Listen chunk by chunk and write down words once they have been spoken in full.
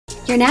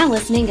You're now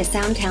listening to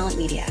Sound Talent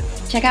Media.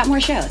 Check out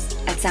more shows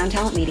at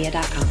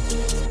soundtalentmedia.com.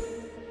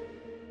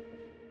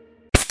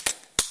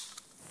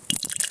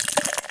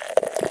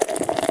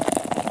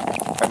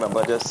 I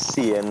remember just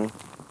seeing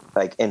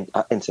like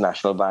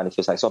international band. It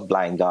was like I saw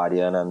Blind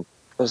Guardian, and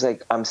it was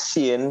like I'm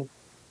seeing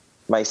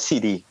my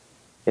CD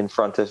in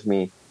front of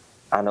me,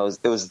 and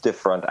it was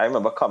different. I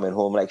remember coming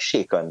home like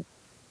shaken.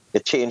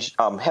 It changed.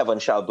 Heaven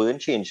Shall Burn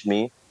changed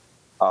me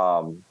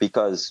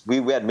because we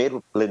had made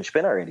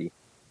Lynchpin already,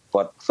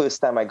 but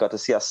first time I got to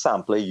see a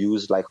sampler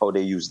used like how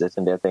they used it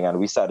in their thing, and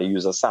we started to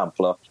use a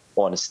sampler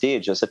on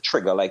stage just to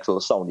trigger like little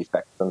sound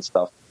effects and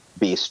stuff,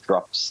 bass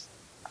drops,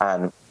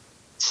 and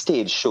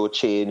stage show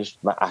changed.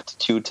 My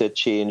attitude had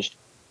changed.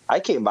 I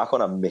came back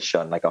on a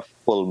mission, like a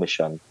full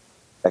mission.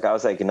 Like I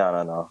was like,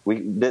 no.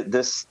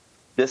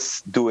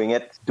 This doing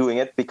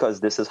it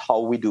because this is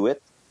how we do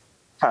it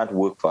can't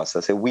work for us. I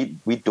said, we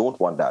don't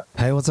want that.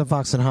 Hey, what's up,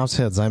 Vox and Hops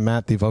heads? I'm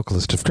Matt, the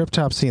vocalist of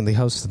Cryptopsy and the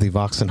host of the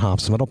Vox and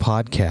Hops Metal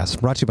Podcast,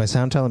 brought to you by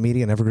Sound Talent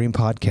Media and Evergreen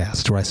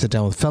Podcast, where I sit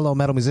down with fellow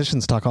metal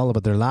musicians, talk all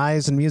about their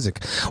lives and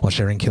music while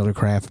sharing killer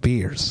craft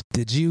beers.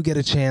 Did you get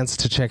a chance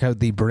to check out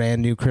the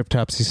brand new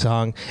Cryptopsy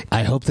song?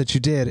 I hope that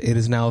you did. It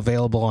is now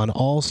available on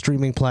all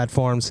streaming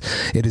platforms.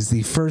 It is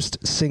the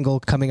first single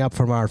coming up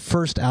from our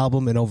first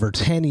album in over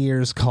 10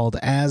 years called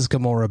As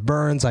Gomorrah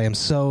Burns. I am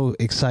so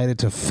excited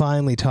to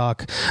finally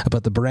talk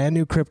about the brand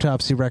new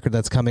Cryptopsy record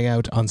that's coming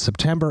out on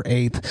September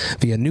 8th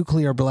via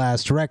Nuclear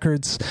Blast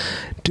Records.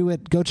 Do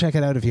it. Go check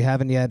it out if you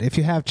haven't yet. If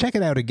you have, check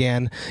it out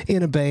again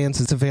in abeyance.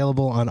 It's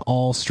available on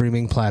all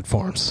streaming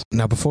platforms.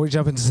 Now, before we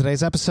jump into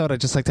today's episode,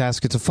 I'd just like to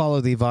ask you to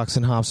follow the Vox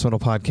and Hops Metal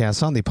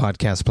Podcast on the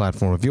podcast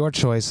platform of your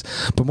choice.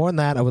 But more than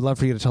that, I would love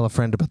for you to tell a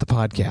friend about the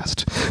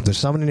podcast. If there's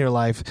someone in your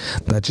life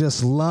that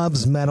just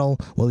loves metal,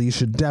 well, you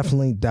should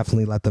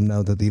definitely let them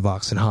know that the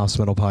Vox and Hops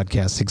Metal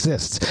Podcast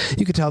exists.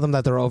 You could tell them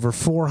that there are over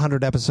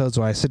 400 episodes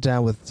where I sit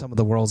down with some of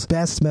the world's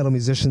best metal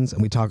musicians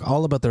and we talk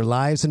all about their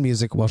lives and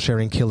music while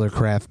sharing killer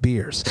craft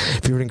beers.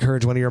 If you would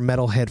encourage one of your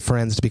metalhead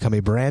friends to become a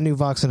brand new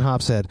Vox and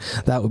Hops head,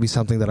 that would be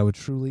something that I would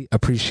truly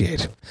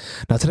appreciate.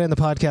 Now, today on the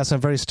podcast, I'm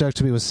very stoked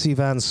to be with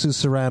Sievan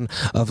Siewsarran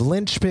of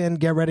Lynchpin.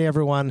 Get ready,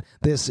 everyone.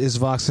 This is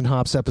Vox and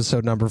Hops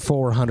episode number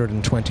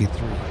 423.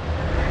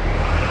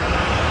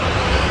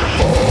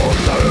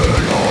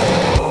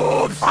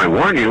 I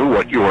warn you,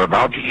 what you are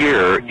about to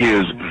hear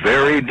is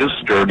very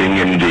disturbing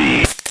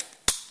indeed.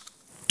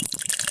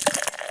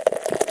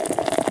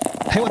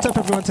 Hey, what's up,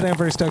 everyone? Today I'm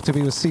very stoked to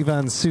be with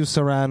Sievan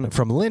Siewsarran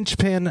from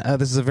Lynchpin.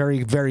 This is a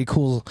very, very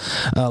cool,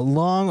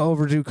 long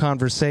overdue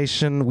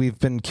conversation. We've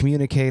been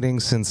communicating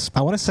since,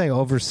 I want to say,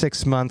 over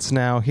 6 months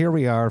now. Here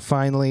we are,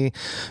 finally,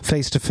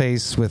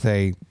 face-to-face with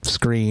a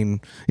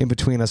screen in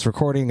between us,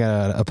 recording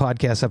a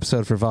podcast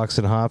episode for Vox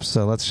and Hops.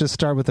 So let's just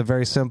start with a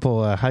very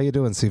simple, how you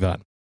doing,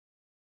 Sievan?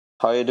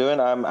 How you doing?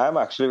 I'm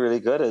actually really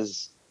good.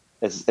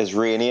 It's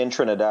rainy in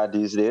Trinidad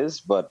these days,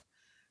 but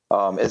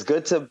it's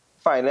good to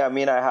finally. I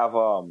mean, I have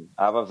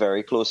a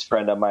very close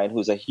friend of mine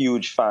who's a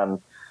huge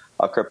fan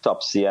of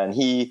Cryptopsy, and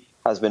he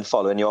has been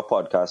following your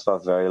podcast for a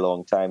very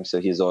long time. So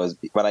he's always,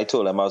 when I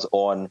told him I was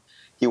on,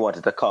 he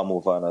wanted to come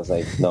over, and I was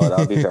like, no, that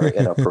would be very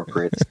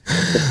inappropriate.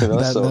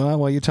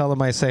 Well, you tell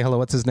him I say hello.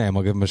 What's his name?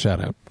 I'll give him a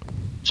shout out.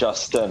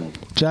 Justin,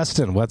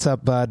 what's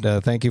up, bud?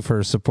 Thank you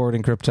for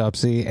supporting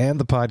Cryptopsy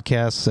and the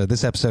podcast.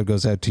 This episode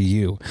goes out to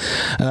you.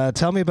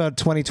 Tell me about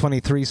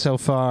 2023 so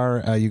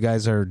far. You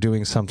guys are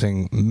doing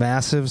something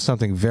massive,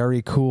 something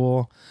very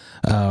cool,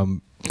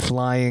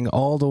 flying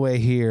all the way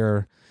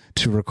here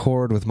to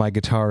record with my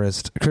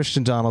guitarist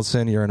Christian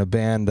Donaldson. You're in a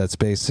band that's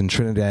based in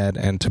Trinidad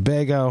and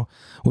Tobago,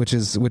 which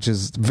is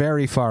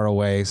very far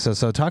away. So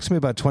talk to me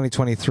about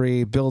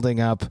 2023 building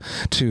up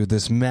to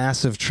this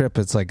massive trip.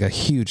 It's like a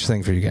huge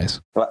thing for you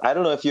guys. Well, I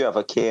don't know if you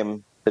ever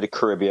came to the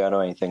Caribbean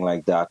or anything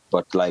like that,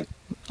 but like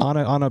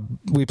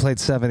we played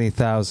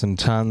 70,000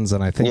 tons,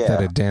 and I think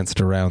that it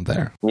danced around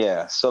there.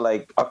 Yeah, so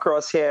like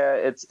across here,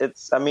 it's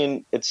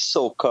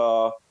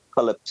soca,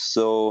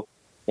 calypso,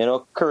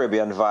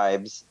 Caribbean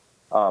vibes.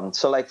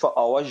 So like for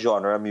our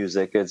genre of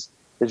music, it's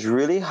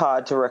really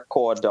hard to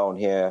record down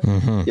here.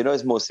 Mm-hmm.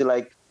 It's mostly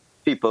like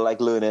people like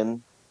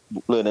learning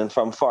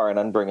from foreign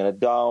and bringing it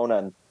down.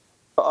 And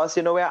for us,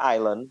 we're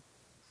island.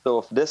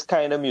 So this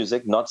kind of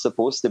music not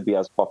supposed to be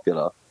as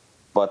popular.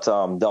 But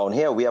down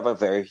here, we have a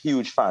very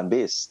huge fan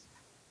base.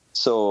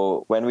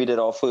 So when we did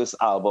our first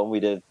album, we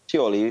did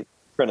purely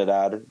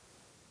Trinidad.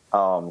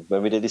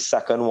 When we did the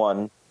second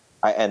one,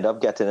 I ended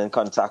up getting in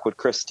contact with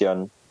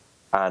Christian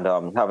and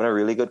having a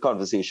really good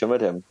conversation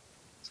with him.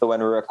 So when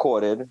we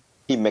recorded,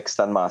 he mixed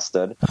and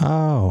mastered.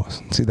 Oh,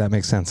 see, that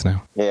makes sense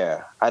now.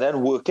 Yeah. And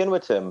then working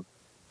with him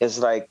is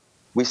like,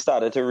 we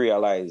started to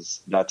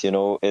realize that,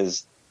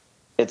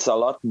 it's a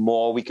lot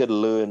more we could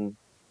learn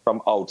from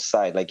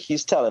outside. Like,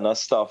 he's telling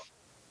us stuff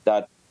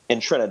that in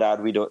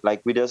Trinidad we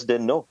just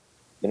didn't know.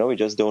 We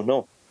just don't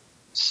know.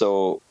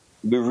 So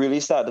we really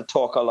started to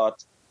talk a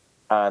lot,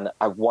 and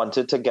I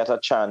wanted to get a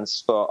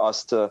chance for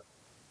us to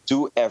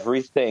do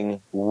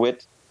everything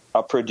with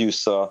a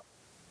producer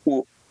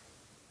who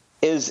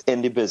is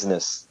in the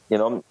business.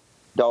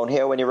 down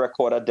here, when you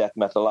record a death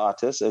metal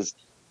artist, is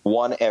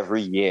one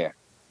every year,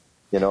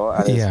 and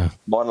it's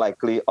more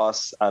likely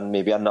us and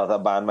maybe another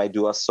band might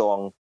do a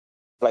song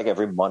like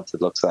every month,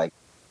 it looks like,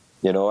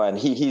 and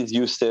he's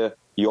used to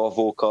your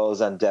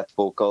vocals and death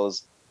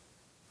vocals.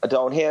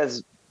 Down here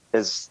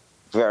is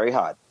very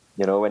hard,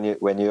 when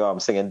you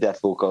singing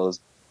death vocals.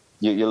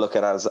 You look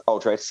at it as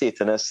outright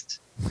Satanist.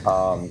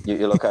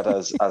 You look at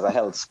it as a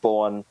hell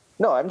spawn.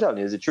 No, I'm telling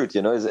you the truth.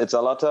 It's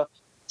a lot of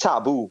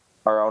taboo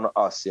around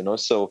us.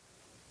 So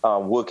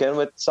working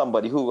with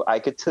somebody who I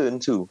could turn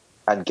to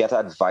and get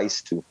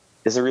advice to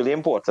is really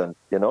important.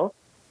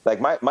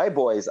 Like my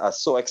boys are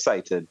so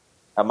excited,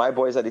 and my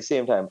boys at the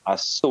same time are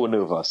so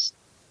nervous,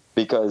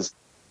 because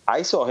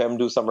I saw him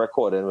do some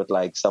recording with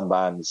like some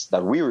bands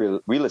that we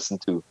listen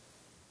to,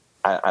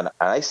 and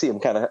I see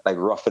him kind of like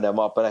roughing them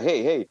up and like,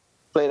 hey.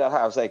 Play that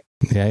house, like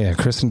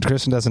Kristen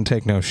doesn't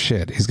take no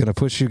shit. He's going to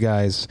push you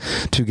guys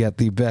to get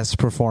the best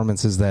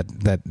performances that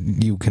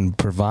you can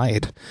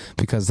provide,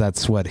 because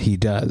that's what he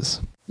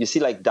does. You see,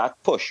 like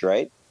that push,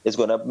 right, is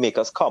going to make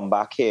us come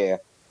back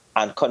here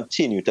and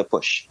continue to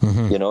push.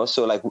 Mm-hmm.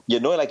 So like you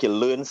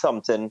learn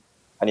something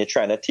and you're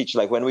trying to teach.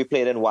 Like when we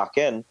played in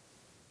Wacken,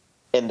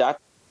 in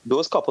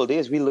those couple of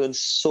days we learned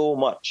so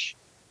much.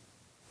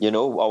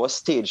 Our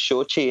stage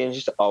show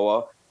changed,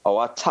 our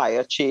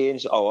attire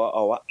changed,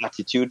 our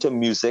attitude to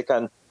music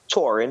and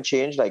touring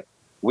changed. Like,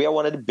 we are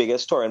one of the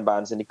biggest touring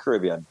bands in the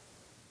Caribbean.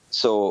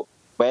 So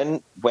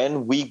when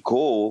we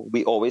go,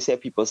 we always hear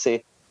people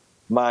say,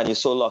 man, you're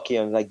so lucky.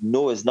 I'm like,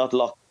 no, it's not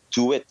luck.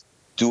 Do it.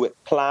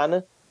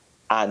 Plan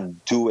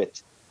and do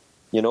it.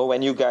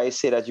 When you guys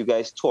say that you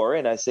guys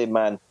touring, I say,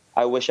 man,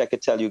 I wish I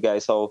could tell you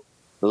guys how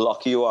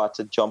lucky you are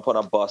to jump on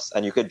a bus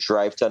and you could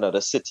drive to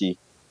another city.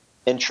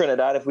 In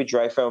Trinidad, if we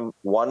drive from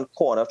one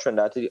corner of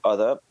Trinidad to the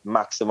other,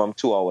 maximum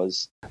 2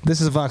 hours. This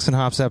is a Vox and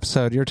Hops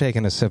episode. You're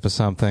taking a sip of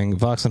something.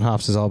 Vox and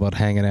Hops is all about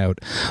hanging out.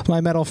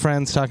 My metal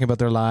friends talking about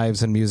their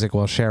lives and music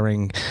while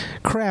sharing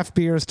craft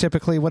beers,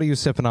 typically. What are you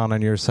sipping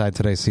on your side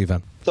today,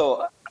 Sievan?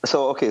 So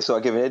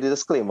I'm giving you the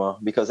disclaimer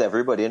because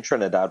everybody in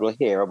Trinidad will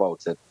hear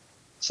about it.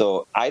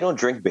 So I don't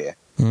drink beer.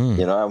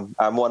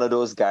 I'm one of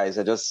those guys.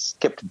 I just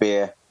skipped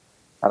beer,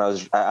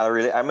 and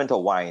I'm into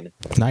wine.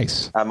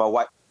 Nice.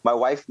 My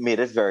wife made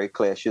it very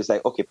clear. She was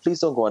like, okay,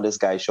 please don't go on this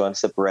guy's show and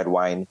sip red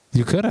wine.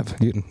 You could have.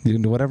 You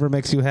whatever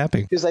makes you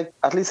happy. She was like,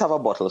 at least have a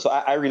bottle. So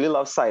I really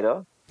love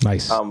cider.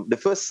 Nice. The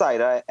first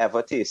cider I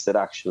ever tasted,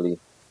 actually,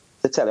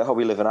 to tell you how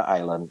we live in an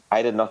island,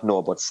 I did not know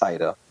about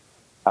cider.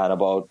 And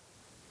about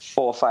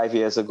 4 or 5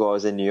 years ago, I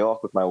was in New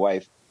York with my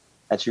wife,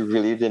 and she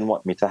really didn't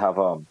want me to have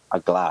a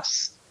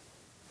glass.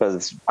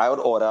 Because I would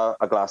order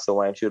a glass of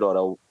wine, she would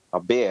order a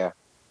beer.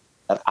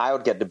 And I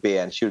would get the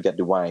beer and she would get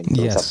the wine.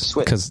 So yes,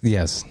 because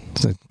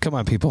so, come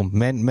on, people.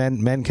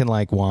 Men can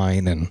like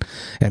wine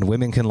and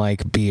women can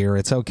like beer.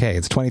 It's okay.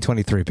 It's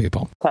 2023,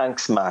 people.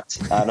 Thanks, Matt.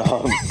 And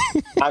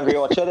Angry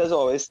Orchard has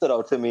always stood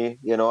out to me,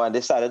 and I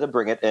decided to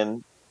bring it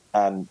in.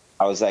 And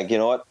I was like, you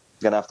know what?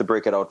 I'm gonna have to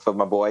break it out for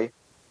my boy.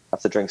 I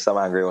have to drink some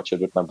Angry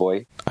Orchard with my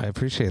boy. I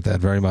appreciate that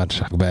very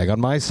much, Bag.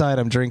 On my side,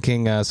 I'm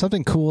drinking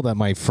something cool that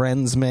my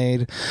friends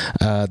made.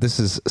 This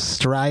is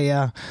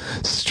Straya.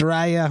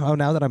 Oh,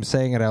 now that I'm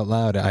saying it out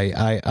loud,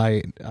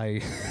 I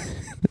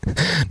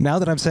now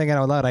that I'm saying it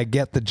out loud, I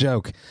get the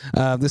joke.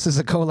 This is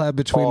a collab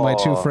between my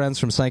two friends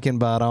from Sievan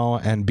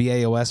Baron and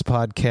BAOS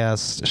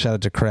podcast. Shout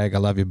out to Craig. I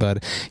love you,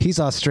 bud. He's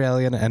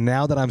Australian, and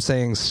now that I'm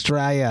saying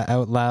Straya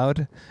out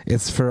loud,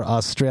 it's for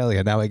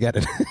Australia. Now I get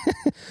it.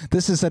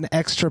 This is an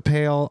extra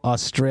pale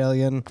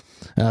Australian,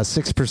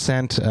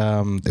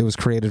 6%. It was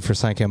created for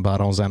Sievan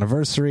Baron's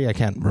anniversary. I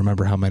can't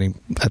remember how many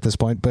at this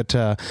point, but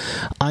I'm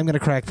going to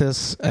crack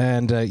this,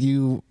 and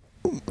you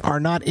are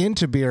not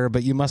into beer,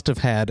 but you must have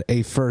had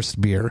a first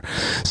beer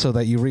so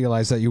that you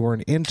realize that you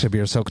weren't into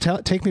beer. So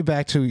take me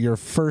back to your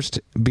first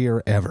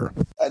beer ever.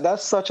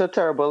 That's such a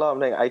terrible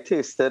thing. I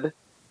tasted.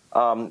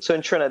 So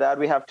in Trinidad,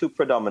 we have two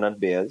predominant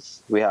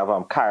beers. We have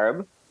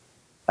Carib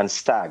and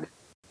Stag.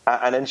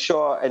 And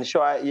ensure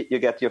you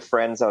get your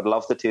friends. I would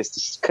love to taste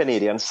this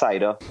Canadian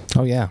cider.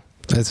 Oh, yeah.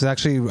 It's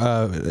actually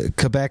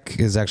Quebec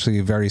is actually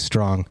very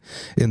strong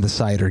in the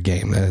cider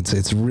game.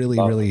 It's really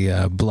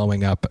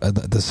blowing up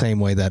the same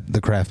way that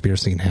the craft beer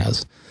scene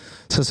has.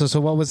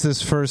 So what was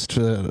this first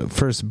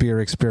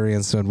beer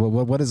experience? And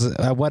what is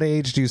at what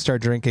age do you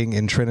start drinking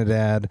in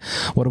Trinidad?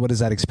 What is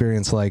that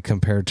experience like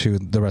compared to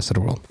the rest of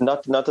the world?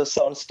 Not to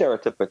sound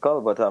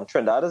stereotypical, but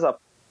Trinidad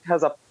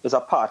is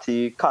a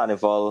party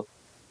carnival.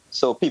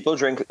 So people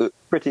drink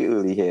pretty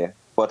early here,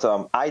 but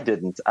I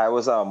didn't. I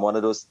was one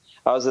of those.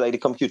 I was like the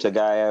computer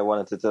guy. I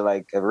wanted to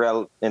like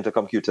real into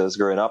computers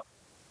growing up,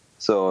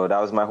 so that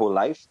was my whole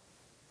life.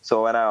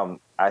 So when I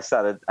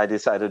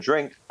decided to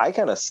drink. I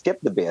kind of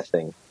skipped the beer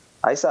thing.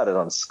 I started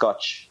on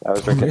Scotch. I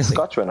was drinking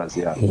Scotch when I was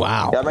young.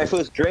 Wow. Yeah, my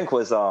first drink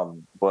was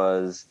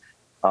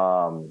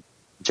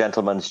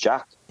Gentleman's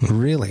Jack.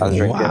 Really? I was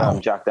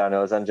drinking Jack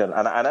Daniels and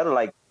I don't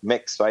like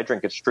mix, so I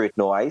drink it straight,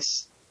 no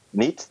ice,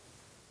 neat,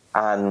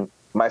 and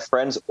my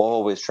friends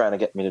always trying to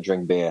get me to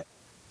drink beer.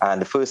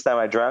 And the first time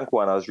I drank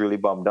one, I was really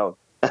bummed out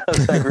I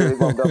was like really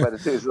bummed out by the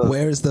taste.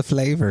 Where's the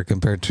flavor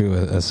compared to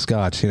a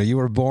Scotch? You know, you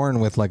were born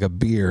with like a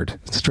beard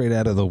straight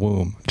out of the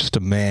womb, just a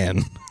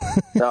man.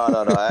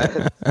 No.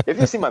 If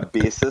you see my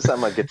bassist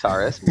and my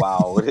guitarist,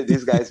 wow,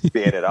 these guys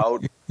beard it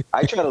out.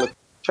 I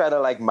try to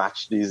like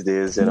match these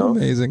days, you know.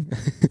 Amazing.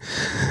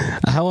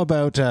 How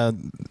about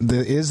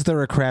is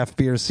there a craft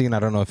beer scene? I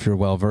don't know if you're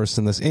well versed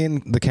in this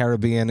in the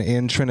Caribbean,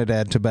 in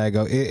Trinidad,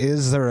 Tobago.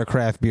 Is there a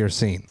craft beer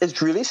scene?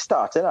 It's really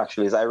starting.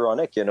 Actually, it's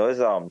ironic, you know.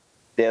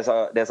 There's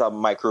a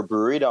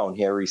microbrewery down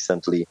here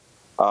recently,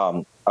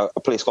 a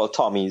place called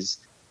Tommy's.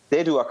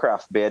 They do a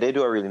craft beer. They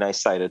do a really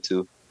nice cider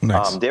too.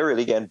 Nice. They're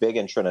really getting big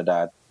in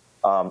Trinidad.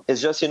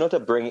 It's just, you know, to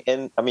bring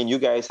in. I mean, you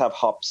guys have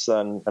hops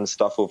and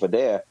stuff over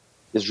there.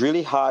 It's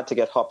really hard to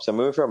get hops. I'm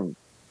moving from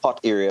hot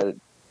area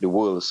the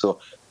world,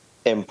 so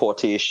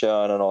importation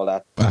and all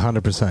that.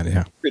 100%,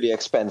 yeah. Pretty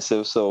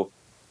expensive. So,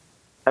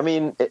 I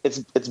mean,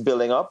 it's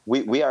building up.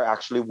 We are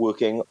actually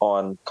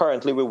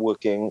currently we're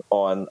working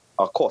on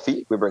a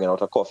coffee. We're bringing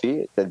out a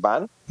coffee, the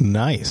band.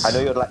 Nice. I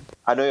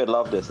know you'd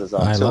love this.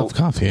 I love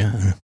coffee,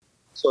 yeah.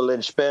 So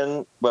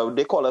Lynchpin, well,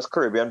 they call us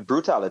Caribbean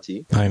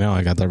Brutality. I know,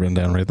 I got that written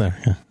down right there.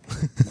 Yeah.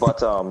 but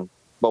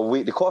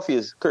the coffee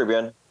is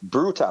Caribbean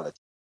Brutality.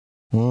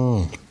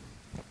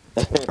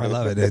 I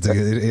love it.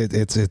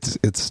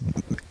 It's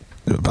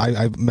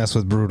I mess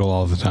with Brutal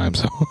all the time,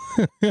 so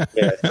yeah.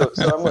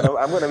 So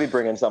I'm gonna be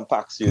bringing some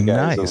packs to you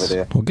guys over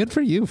there. Well, good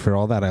for you for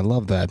all that. I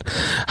love that.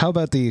 How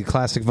about the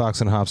classic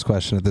Vox and Hops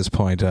question at this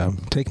point?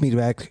 Take me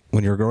back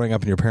when you were growing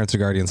up in your parents' or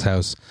guardian's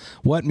house.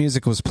 What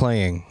music was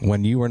playing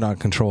when you were not in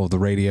control of the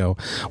radio?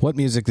 What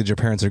music did your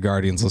parents or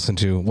guardians listen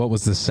to? What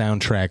was the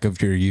soundtrack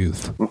of your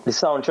youth? The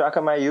soundtrack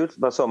of my youth,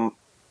 but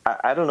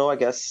I don't know. I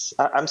guess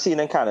I'm seeing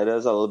in Canada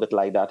is a little bit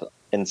like that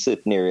in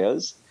certain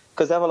areas.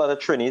 Because they have a lot of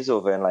Trinis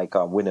over in like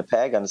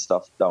Winnipeg and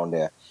stuff down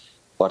there.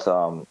 But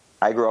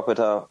I grew up with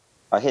a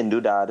Hindu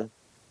dad,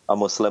 a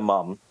Muslim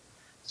mom.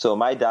 So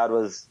my dad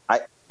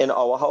in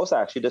our house,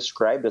 I actually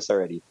described this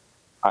already.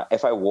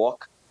 If I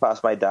walk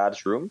past my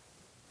dad's room,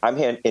 I'm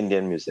hearing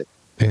Indian music.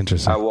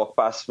 Interesting. I walk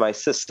past my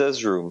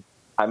sister's room,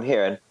 I'm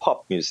hearing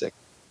pop music.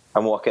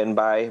 I'm walking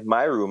by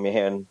my room, you're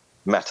hearing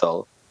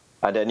metal.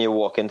 And then you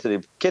walk into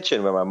the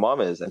kitchen where my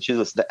mom is, and she's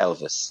listening to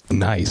Elvis.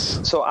 Nice.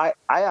 So I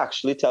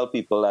actually tell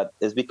people that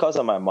it's because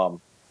of my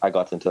mom I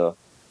got into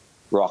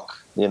rock.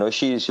 You know,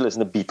 she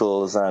listened to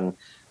Beatles and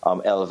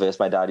Elvis.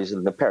 My dad used to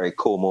listen to Perry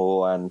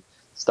Como and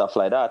stuff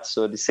like that.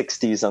 So the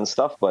 60s and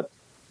stuff. But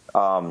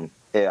I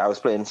was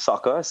playing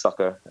soccer,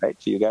 right,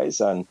 for you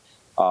guys. And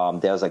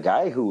there was a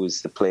guy who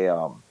used to play,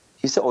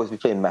 he used to always be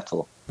playing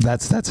metal.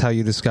 That's how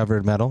you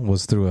discovered metal,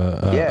 was through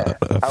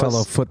a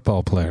fellow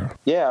football player.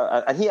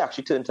 Yeah, and he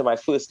actually turned into my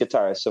first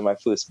guitarist for my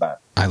first band.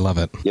 I love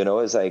it. You know,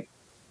 it's like,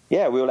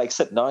 yeah, we were like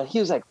sitting down. He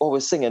was like, oh,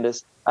 we're singing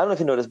this. I don't know if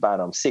you know this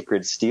band,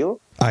 Sacred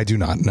Steel. I do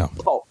not know.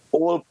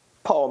 Old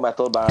power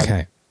metal band.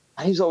 Okay.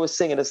 And he was always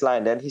singing this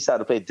line. Then he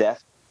started to play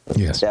Death.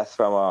 Yes. Death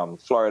from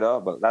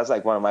Florida. But that's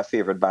like one of my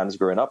favorite bands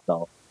growing up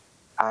now.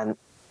 And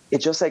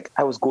it's just like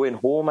I was going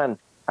home and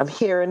I'm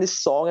hearing this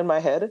song in my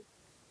head,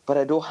 but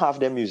I don't have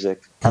their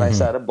music. And I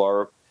started to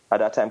borrow, at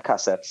that time,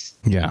 cassettes.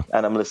 Yeah.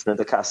 And I'm listening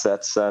to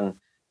cassettes, and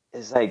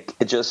it's like,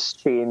 it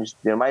just changed.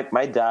 You know,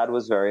 my dad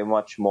was very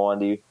much more on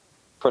the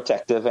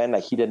protective end.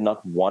 Like, he did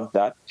not want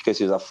that because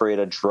he was afraid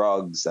of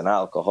drugs and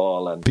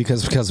alcohol. And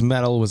because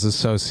metal was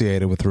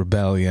associated with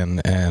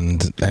rebellion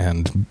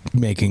and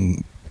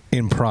making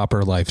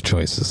improper life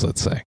choices,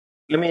 let's say.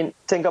 I mean,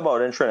 think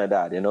about it in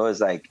Trinidad, you know, it's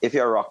like, if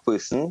you're a rock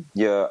person,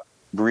 you're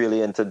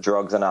really into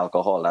drugs and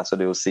alcohol. That's how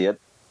they will see it.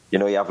 You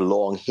know, you have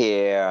long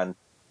hair and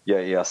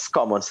you're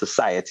scum on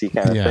society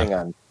kind of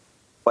thing.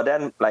 But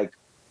then, like,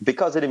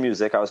 because of the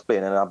music, I was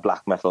playing in a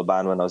black metal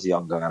band when I was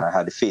younger, and I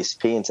had the face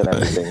paint and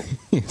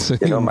everything. So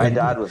you know, my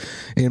dad was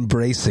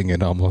embracing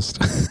it almost.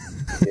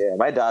 Yeah,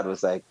 my dad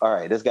was like, all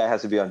right, this guy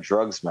has to be on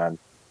drugs, man.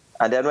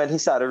 And then when he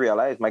started to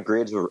realize my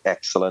grades were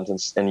excellent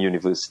in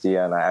university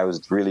and I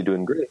was really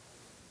doing great,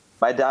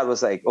 my dad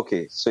was like,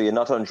 okay, so you're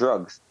not on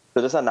drugs.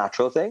 So this is a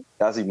natural thing?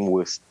 That's even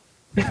worse.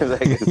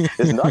 Like,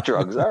 it's not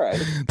drugs, all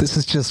right. This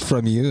is just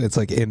from you. It's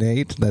like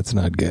innate. That's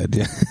not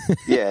good.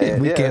 Yeah,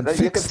 we can't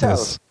fix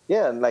this.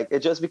 Yeah, and like it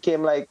just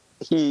became like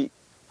he,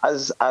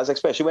 as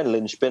especially when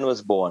Lynchpin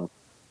was born,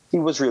 he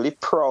was really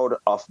proud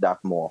of that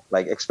more.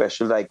 Like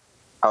especially like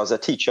I was a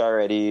teacher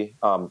already.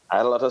 I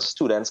had a lot of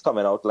students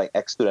coming out, like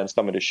ex-students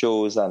coming to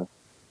shows, and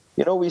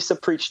you know we used to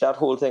preach that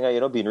whole thing of, you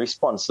know, being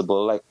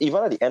responsible. Like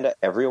even at the end of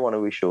every one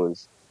of our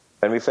shows,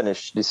 when we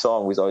finish the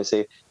song, we always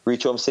say,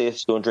 reach home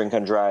safe, don't drink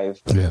and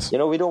drive. Yes. You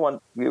know, we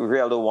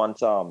really don't want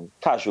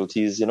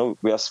casualties. You know,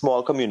 we're a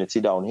small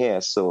community down here,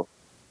 so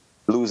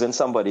losing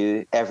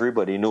somebody,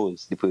 everybody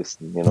knows the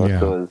person, you know. Yeah.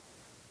 So,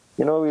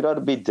 you know, we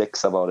don't be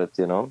dicks about it,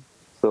 you know.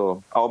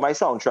 So, my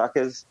soundtrack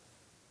is,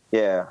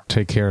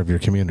 take care of your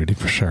community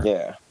for sure.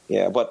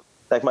 Yeah. But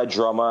like my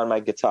drummer and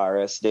my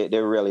guitarist,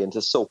 they're really into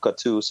soca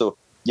too. So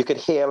you could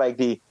hear like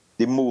the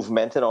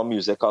movement in our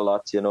music a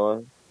lot, you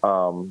know.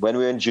 When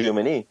we were in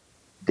Germany,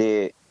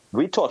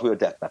 we thought we were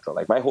death metal.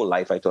 Like my whole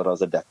life, I thought I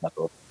was a death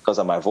metal because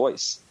of my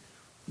voice.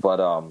 But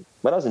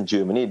when I was in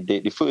Germany,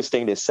 the first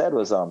thing they said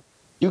was,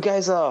 you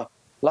guys are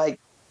like,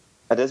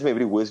 and that's maybe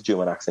the worst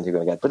German accent you're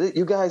going to get, but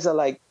you guys are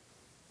like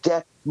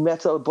death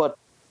metal, but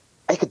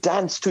I could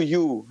dance to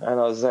you. And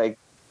I was like,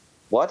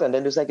 what? And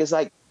then it's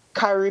like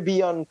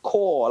Caribbean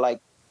core,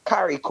 like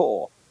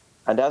Carrycore.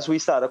 And as we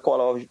started to call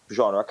our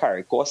genre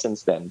Carrycore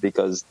since then,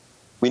 because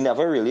we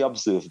never really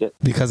observed it.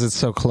 Because it's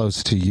so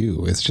close to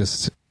you.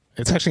 It's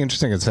actually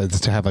interesting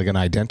to have like an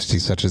identity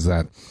such as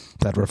that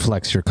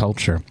reflects your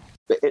culture.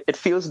 It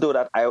feels though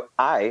that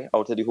I,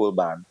 out of the whole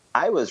band,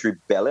 I was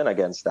rebelling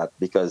against that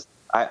because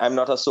I'm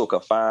not a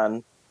soca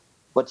fan,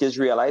 but just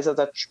realize that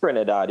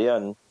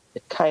Trinidadian,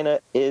 it kind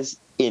of is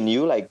in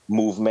you, like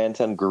movement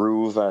and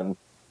groove. And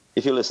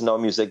if you listen to our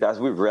music,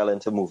 we real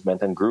into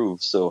movement and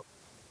groove. So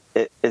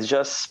it's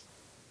just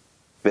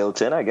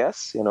built in, I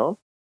guess, you know?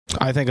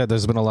 I think that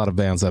there's been a lot of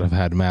bands that have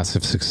had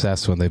massive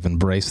success when they've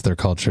embraced their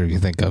culture. You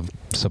think of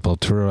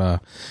Sepultura,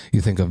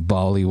 you think of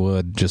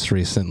Bollywood just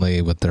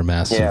recently with their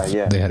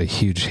massive, they had a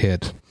huge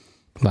hit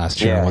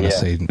last year, I want to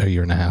say a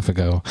year and a half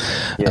ago.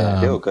 Yeah,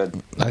 they were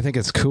good. I think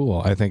it's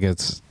cool. I think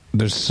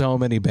there's so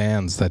many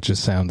bands that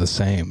just sound the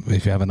same.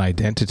 If you have an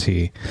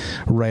identity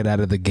right out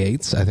of the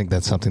gates, I think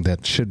that's something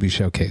that should be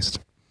showcased.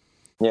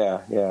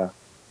 Yeah.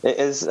 It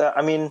is,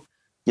 I mean,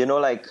 you know,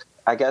 like,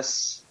 I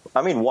guess,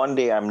 I mean, one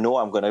day I'm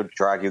going to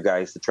drag you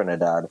guys to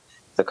Trinidad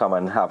to come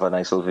and have a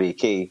nice little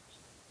vacay,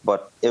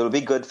 but it will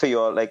be good for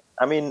you. Like,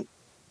 I mean,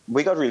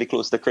 we got really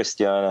close to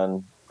Christian,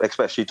 and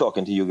especially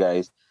talking to you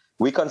guys,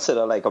 we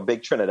consider like a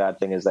big Trinidad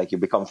thing is like you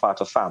become part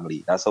of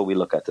family. That's how we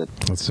look at it.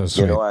 That's so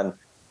sweet. You know, and,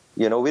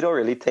 you know, we don't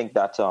really think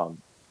that,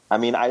 I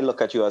mean, I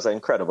look at you as an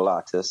incredible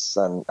artist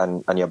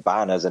and your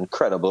band as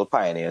incredible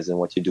pioneers in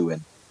what you're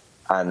doing.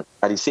 And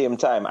at the same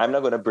time, I'm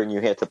not going to bring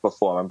you here to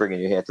perform. I'm bringing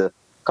you here to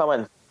come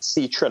and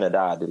see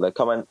Trinidad. Like,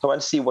 come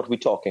and see what we're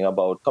talking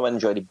about. Come and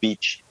enjoy the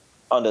beach.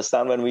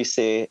 Understand when we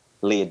say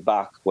laid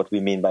back, what we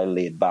mean by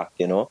laid back,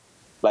 you know?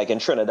 Like in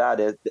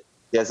Trinidad,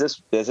 there's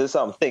this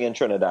thing in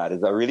Trinidad.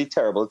 It's a really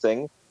terrible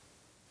thing,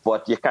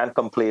 but you can't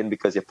complain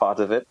because you're part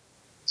of it.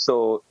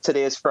 So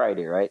today is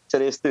Friday, right?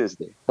 Today is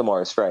Thursday.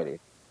 Tomorrow is Friday.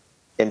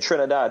 In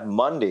Trinidad,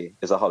 Monday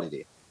is a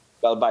holiday.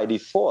 Well, by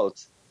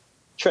default,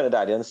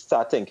 Trinidadians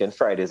start thinking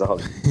Friday is a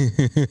holiday.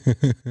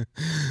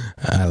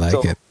 I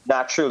like it.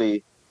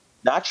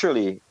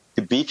 Naturally,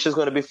 the beach is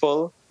going to be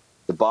full,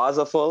 the bars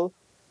are full,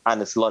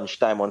 and it's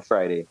lunchtime on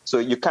Friday. So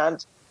you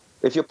can't,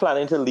 if you're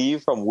planning to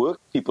leave from work,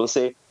 people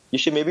say you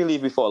should maybe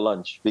leave before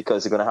lunch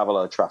because you're going to have a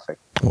lot of traffic.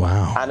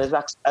 Wow. And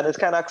it's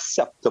kind of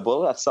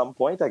acceptable at some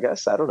point, I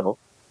guess. I don't know.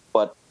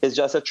 But it's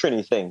just a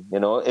Trini thing, you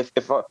know. If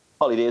a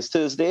holiday is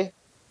Thursday,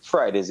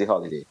 Friday is the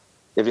holiday.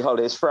 If the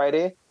holiday is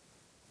Friday,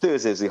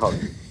 Thursday is the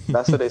holiday.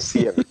 That's what they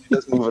see.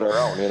 Just move it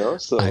around, you know.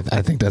 So I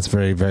think that's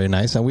very, very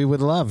nice, and we would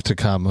love to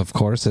come. Of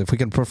course, if we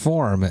can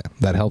perform,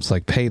 that helps.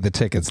 Like pay the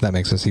tickets, that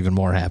makes us even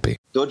more happy.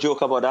 Don't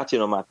joke about that, you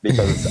know, Matt,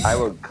 because I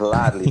will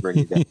gladly bring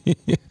you there.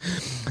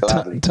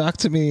 Gladly. Talk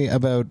to me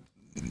about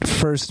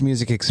first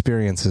music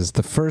experiences.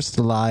 The first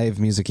live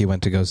music you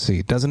went to go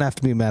see doesn't have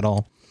to be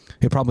metal.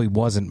 It probably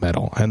wasn't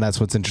metal, and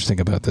that's what's interesting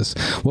about this.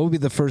 What would be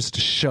the first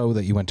show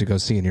that you went to go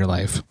see in your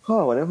life?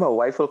 Oh, whenever my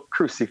wife will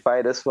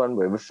crucify this one,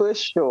 but the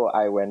first show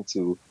I went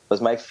to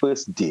was my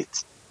first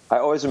date. I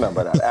always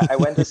remember that. I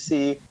went to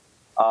see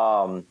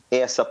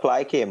Air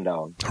Supply came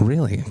down.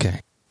 Really? Okay.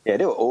 Yeah,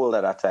 they were old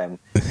at that time.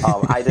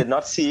 I did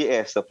not see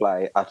Air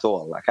Supply at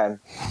all. I can't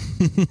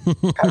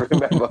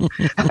remember.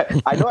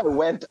 I know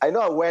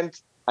I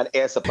went and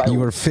Air Supply. You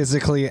were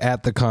physically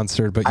at the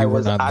concert, but you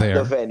were not there. I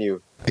was at the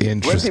venue.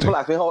 Interesting. When people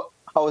ask me how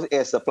was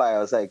Air Supply, I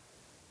was like,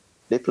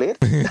 they played?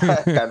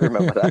 I can't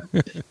remember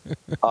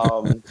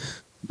that.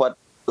 But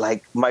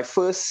like my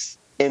first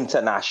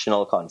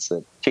international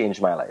concert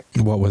changed my life.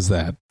 What was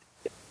that?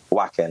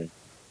 Wacken.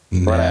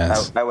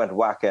 Nice. I went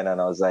Wacken and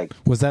I was like...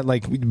 Was that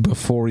like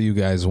before you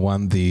guys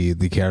won the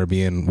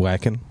Caribbean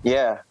Wacken?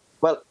 Yeah.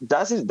 Well,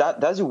 that's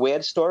a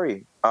weird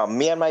story.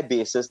 Me and my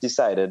bassist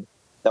decided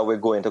that we're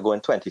going to go in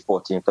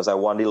 2014 because I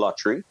won the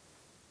lottery.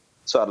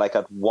 So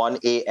at 1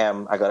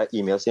 a.m., I got an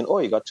email saying, oh,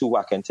 you got 2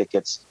 Wacken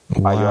tickets.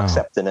 Wow. Are you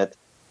accepting it?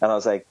 And I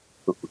was like,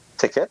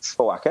 tickets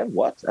for Wacken?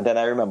 What? And then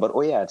I remembered,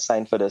 oh, yeah, I'd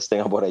signed for this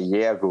thing about a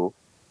year ago.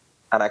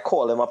 And I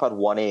called him up at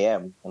 1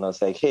 a.m. and I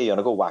was like, hey, you want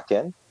to go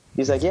Wacken?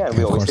 He's like, yeah, and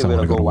we always say we're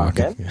going to go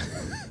Wacken.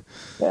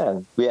 Yeah,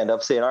 and we end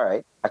up saying, all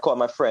right. I called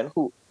my friend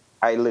who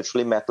I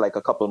literally met like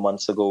a couple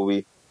months ago.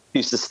 We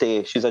used to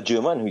stay, she's a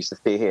German who used to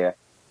stay here.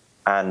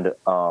 And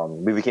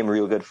we became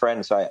real good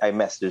friends. So I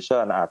messaged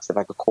her and asked if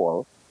I could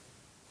call.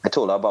 I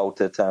told her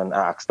about it and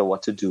I asked her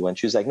what to do. And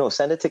she was like, no,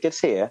 send the tickets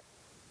here.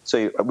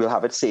 So we'll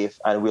have it safe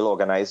and we'll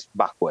organize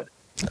backward.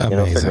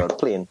 Amazing. Figure out a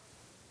plane.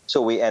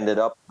 So we ended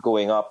up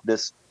going up.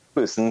 This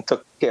person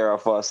took care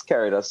of us,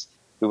 carried us.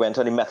 We went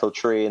on the metal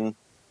train.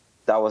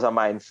 That was a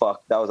mind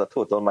fuck. That was a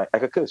total mind. I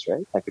could curse,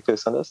 right? I could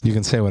curse on this? You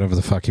can say whatever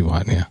the fuck you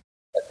want, yeah.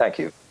 Thank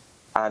you.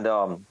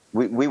 And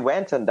we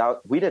went and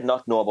we did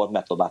not know about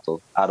Metal Battle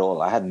at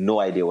all. I had no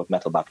idea what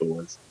Metal Battle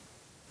was.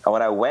 And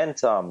when I went,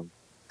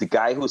 the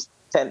guy whose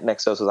tent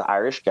next to us was an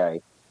Irish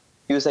guy.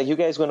 He was like, you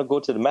guys going to go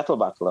to the metal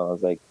battle? And I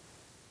was like,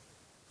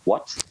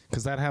 what?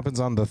 Because that happens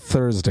on the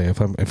Thursday, if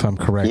I'm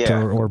correct,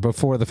 Yeah. or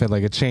before the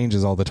like it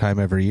changes all the time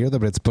every year,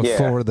 but it's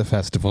before the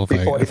festival.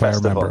 If I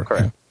remember,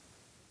 correct.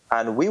 Yeah.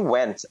 And we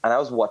went, and I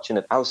was watching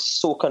it. I was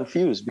so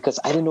confused because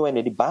I didn't know any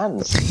of the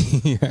bands,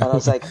 yeah. and I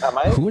was like,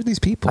 Who are these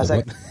people? I was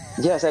like,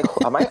 I was like,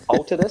 am I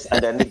out of this?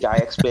 And then the guy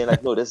explained,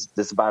 like, no, this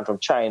band from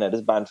China,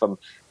 this band from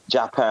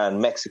Japan,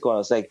 Mexico. And I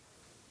was like,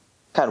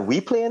 can we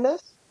play in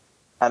this?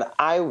 And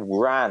I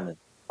ran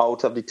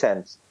out of the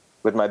tent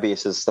with my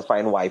bassist to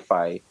find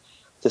Wi-Fi,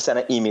 to send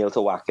an email to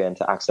Wacken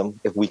to ask them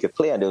if we could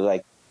play. And they were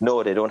like,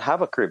 no, they don't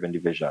have a Caribbean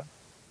division.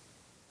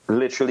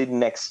 Literally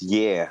next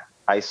year,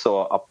 I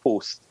saw a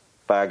post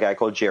by a guy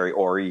called Jerry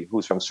Ori,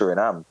 who's from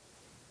Suriname,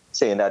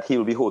 saying that he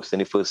will be hosting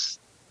the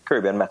first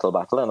Caribbean metal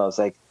battle. And I was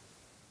like,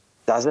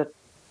 that's it.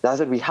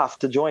 We have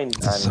to join.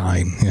 It's a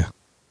sign, yeah.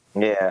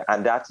 Yeah,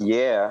 and that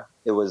year,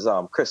 it was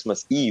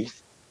Christmas Eve.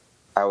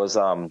 I was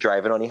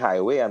driving on the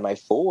highway, and my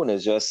phone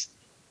is just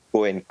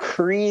going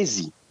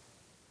crazy.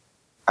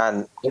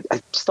 And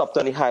I stopped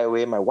on the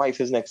highway. My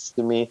wife is next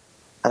to me,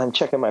 and I'm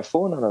checking my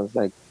phone, and I was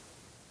like,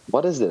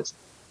 what is this?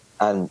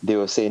 And they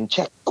were saying,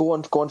 go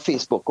on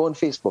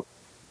Facebook.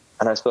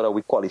 And I saw that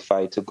we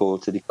qualified to go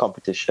to the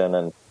competition.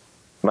 And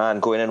man,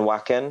 going and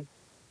Wacken,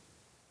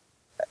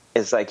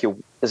 it's like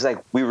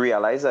we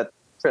realize that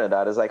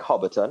Trinidad is like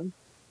Hobbiton.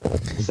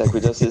 It's like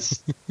we're just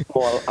this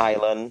small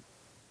island,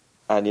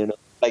 and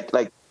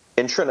like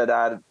in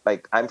Trinidad,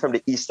 like I'm from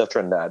the east of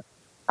Trinidad,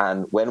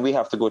 and when we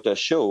have to go to a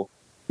show,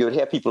 you would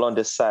hear people on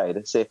this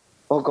side say,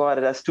 "Oh God,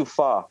 that's too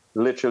far."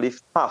 Literally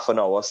half an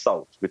hour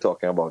south. We're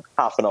talking about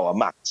half an hour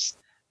max.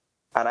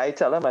 And I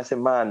tell them, I say,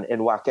 man,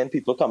 in Wacken,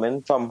 people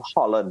coming from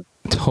Holland,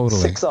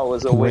 totally 6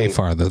 hours away, way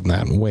farther than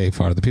that, way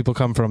farther. The people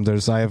come from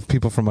I have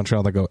people from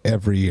Montreal that go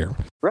every year.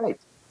 Right.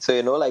 So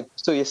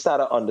so you start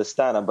to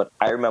understand. But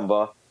I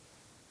remember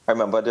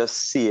just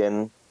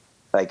seeing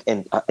like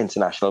in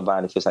international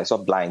band. It was like I saw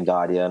Blind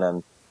Guardian,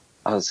 and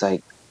I was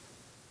like,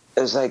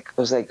 it was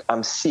like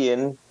I'm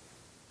seeing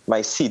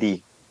my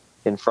CD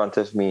in front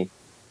of me,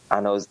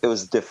 and it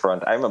was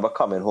different. I remember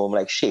coming home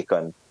like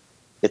shaken.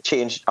 It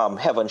changed.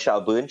 Heaven Shall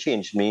Burn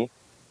changed me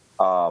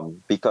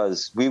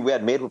because we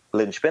had made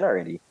Lynchpin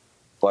already,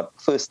 but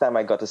first time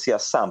I got to see a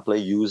sampler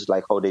used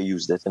like how they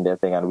used it in their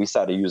thing, and we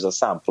started to use a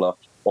sampler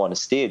on the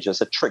stage just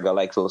to trigger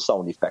like little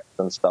sound effects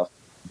and stuff,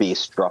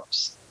 bass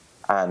drops,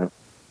 and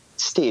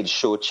stage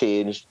show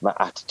changed. My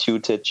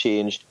attitude had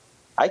changed.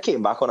 I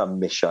came back on a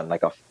mission,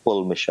 like a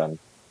full mission.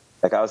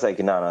 Like I was like,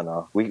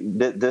 no,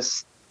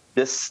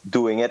 this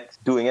doing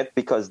it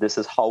because this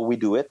is how we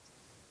do it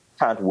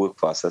can't work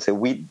for us. I said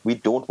we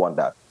don't want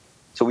that.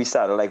 So we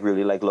started like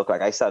really like look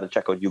like I started to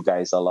check out you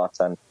guys a lot,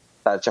 and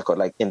started to check out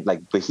like in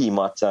like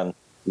Behemoth and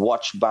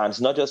watch bands,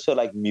 not just for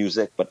like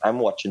music, but I'm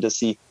watching to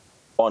see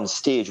on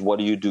stage what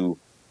do you do,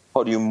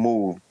 how do you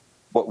move,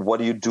 what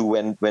do you do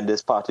when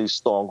this part of the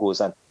storm goes.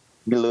 And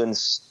we learn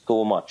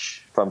so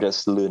much from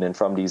just learning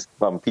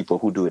from people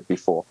who do it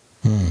before.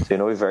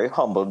 So we're very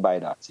humbled by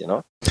that.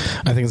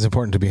 I think it's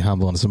important to be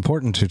humble, and it's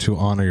important to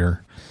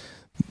honor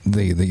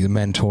the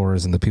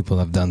mentors and the people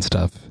that have done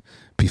stuff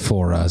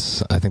before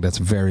us. I think that's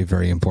very,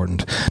 very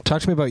important.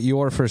 Talk to me about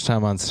your first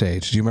time on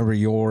stage. Do you remember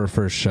your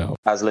first show?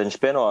 As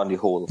Lynchpin or on the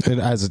whole?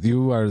 As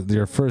you are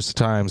your first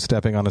time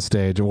stepping on a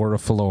stage or a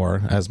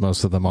floor, as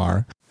most of them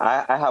are.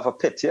 I have a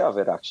picture of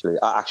it, actually.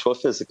 An actual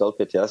physical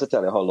picture. I have to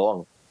tell you how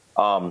long.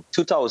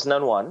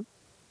 2001,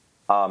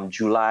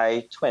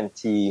 July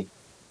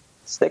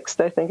 26th,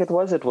 I think it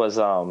was. It was,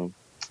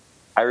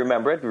 I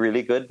remember it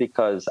really good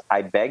because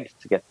I begged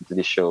to get into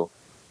the show.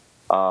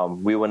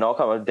 We were now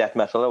coming to death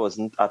metal. It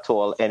wasn't at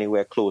all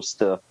anywhere close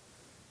to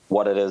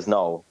what it is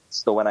now.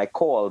 So when I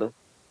called,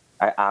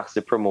 I asked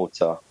the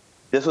promoter.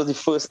 This was the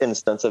first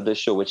instance of this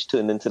show, which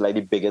turned into like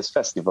the biggest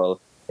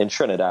festival in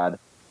Trinidad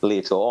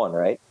later on,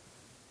 right?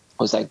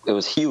 It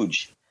was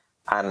huge.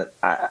 And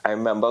I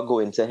remember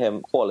going to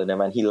him, calling him,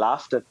 and he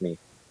laughed at me.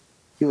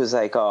 He was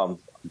like,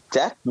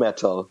 death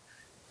metal?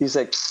 He's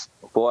like,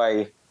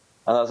 boy.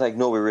 And I was like,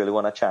 no, we really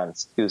want a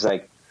chance. He was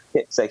like,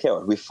 here,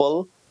 we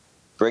full.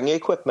 Bring your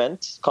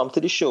equipment, come to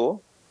the show,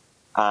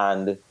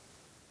 and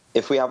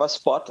if we have a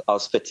spot, I'll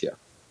spit you.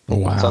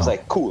 Wow. So I was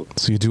like, cool.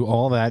 So you do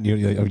all that,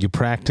 you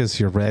practice,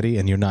 you're ready,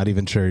 and you're not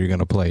even sure you're going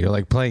to play.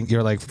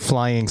 You're like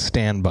flying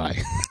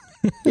standby.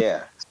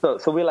 Yeah. So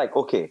we're like,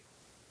 okay.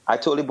 I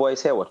told the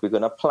boys here what we're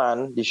going to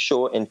plan the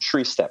show in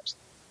 3 steps.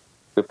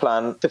 We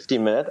plan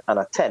 15 minutes and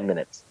a 10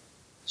 minutes,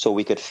 so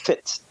we could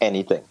fit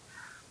anything.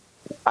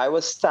 I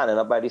was standing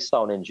up by the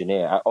sound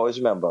engineer. I always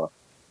remember,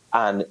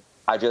 and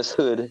I just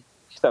heard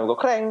him go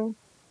clang,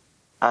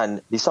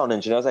 and the sound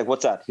engineer was like,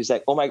 "What's that?" He's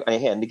like, "Oh my!" And I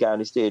hear the guy on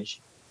the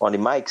stage on the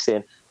mic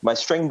saying, "My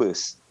string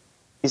burst."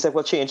 He's like,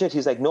 "Well, change it."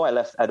 He's like, "No, I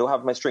left. I don't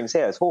have my strings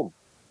here. It's home."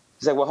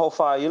 He's like, "Well, how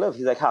far you live?"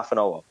 He's like, "Half an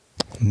hour."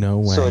 No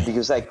way. So he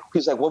was like,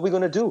 "What are we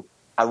gonna do?"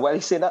 And while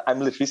he's saying that, I'm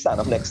literally standing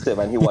up next to him,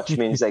 and he watched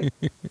me, and he's like,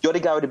 "You're the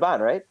guy with the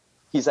band, right?"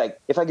 He's like,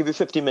 "If I give you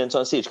 15 minutes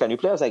on stage, can you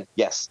play?" I was like,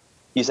 "Yes."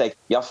 He's like,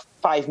 "You have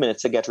 5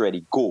 minutes to get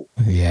ready. Go."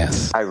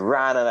 Yes. I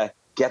ran and I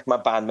get my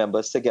band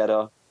members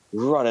together,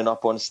 running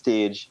up on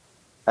stage.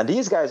 And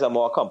these guys are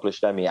more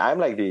accomplished than me. I'm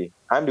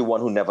the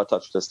one who never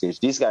touched the stage.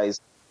 These guys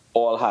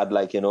all had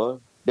like, they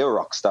were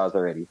rock stars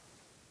already.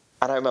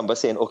 And I remember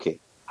saying, okay,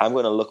 I'm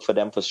going to look for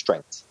them for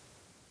strength.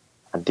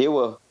 And they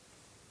were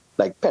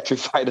like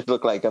petrified, it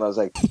looked like. And I was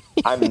like,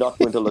 I'm not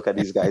going to look at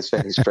these guys for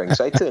any strength.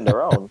 So I turned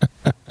around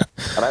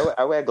and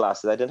I wear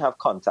glasses. I didn't have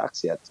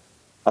contacts yet.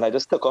 And I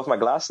just took off my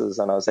glasses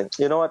and I was like,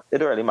 you know what? It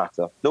don't really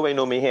matter. Nobody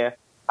know me here.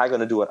 I'm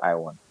going to do what I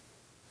want.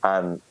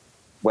 And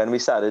when we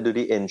started to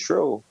do the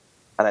intro,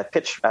 and I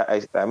pitched,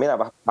 I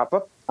have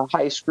a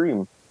high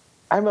scream.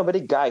 I remember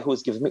the guy who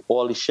was giving me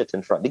all the shit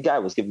in front. The guy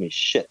was giving me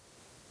shit.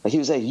 Like he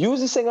was like,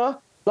 "Use the singer."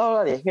 Blah,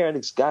 blah, blah. You're hearing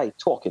this guy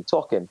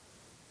talking.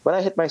 When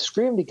I hit my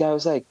scream, the guy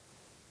was like,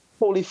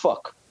 "Holy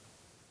fuck."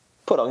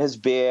 Put on his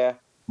beer,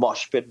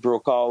 mosh pit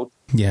broke out.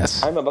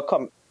 Yes. I remember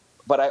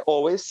but I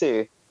always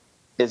say,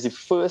 it's the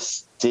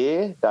first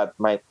day that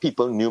my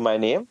people knew my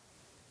name.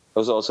 It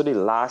was also the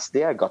last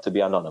day I got to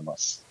be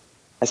anonymous.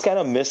 I kind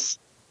of miss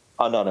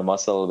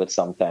anonymous a little bit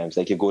sometimes.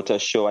 Like you go to a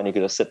show and you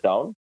can just sit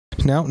down.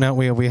 No,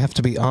 we have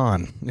to be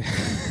on.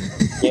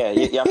 Yeah,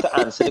 you have to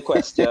answer the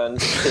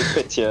questions, take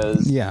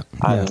pictures. Yeah.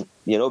 And,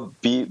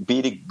 be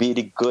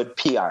the good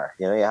PR.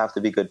 You have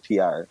to be good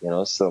PR,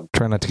 so.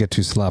 Try not to get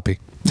too sloppy.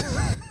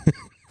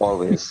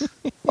 Always.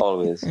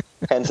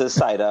 Hence a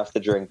cider after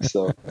drink,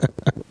 so.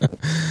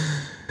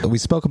 We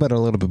spoke about it a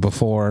little bit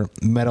before,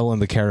 metal in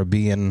the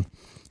Caribbean.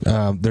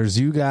 There's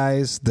you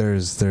guys,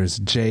 there's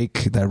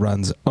Jake that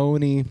runs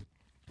Oni.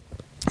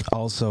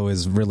 Also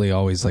is really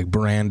always like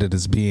branded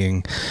as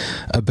being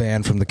a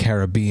band from the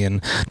Caribbean.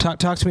 Talk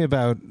to me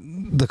about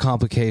the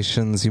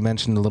complications. You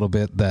mentioned a little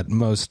bit that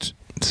most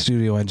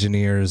studio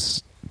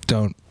engineers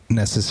don't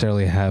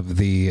necessarily have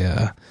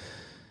the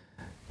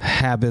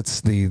habits,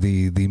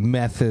 the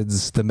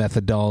methods, the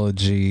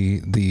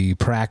methodology, the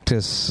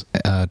practice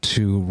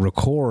to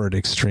record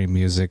extreme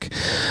music.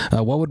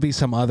 What would be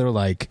some other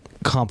like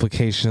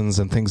complications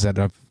and things that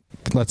have,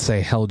 let's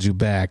say, held you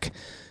back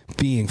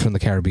being from the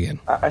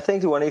Caribbean? I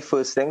think one of the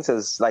first things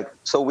is like,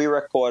 so we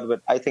record with,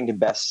 I think, the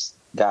best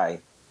guy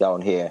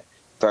down here,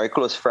 very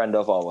close friend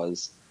of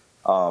ours,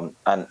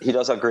 and he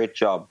does a great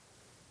job,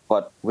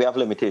 but we have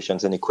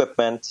limitations in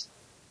equipment,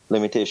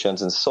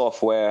 limitations in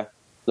software,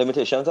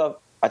 limitations of,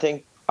 I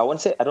don't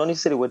want to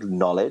say the word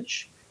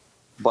knowledge,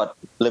 but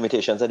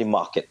limitations of the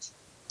market.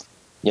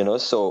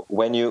 So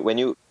when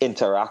you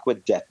interact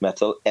with death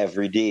metal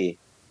every day,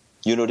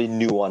 the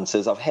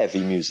nuances of heavy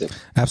music.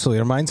 Absolutely.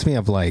 It reminds me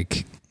of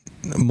like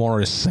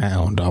Morris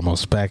Sound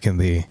almost back in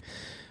the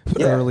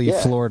early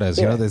Floridas.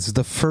 Yeah. This is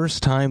the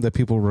first time that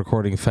people were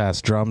recording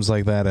fast drums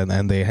like that,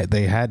 and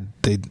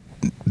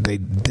they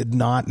did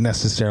not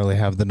necessarily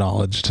have the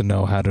knowledge to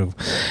know how to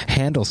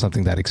handle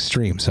something that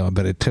extreme. So,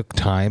 but it took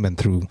time and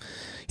through,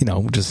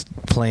 just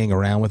playing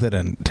around with it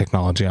and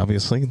technology,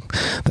 obviously,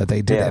 that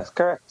they did it.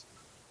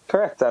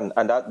 Correct. And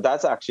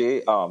that's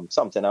actually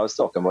something I was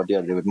talking about the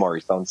other day with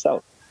Morris Sound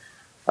South.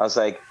 I was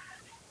like,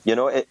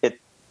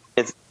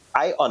 it's.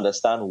 I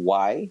understand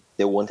why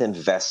they won't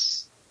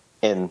invest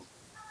in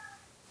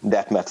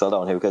death metal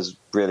down here, because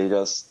really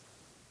just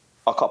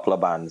a couple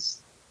of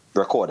bands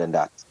recording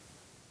that.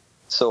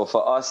 So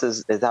for us,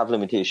 is have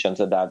limitations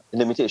of that.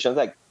 Limitations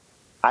like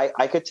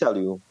I could tell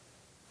you,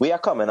 we are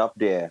coming up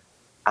there,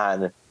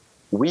 and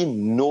we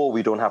know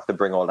we don't have to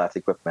bring all that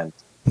equipment.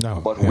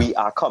 No, but we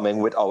are coming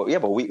with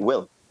but we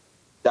will.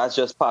 That's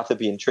just part of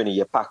being Trini.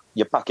 You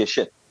pack your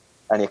shit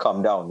and you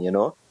come down,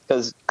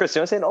 Because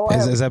Christian was saying,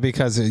 is that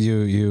because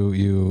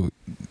you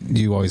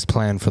always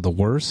plan for the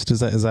worst? Is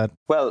that?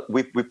 Well,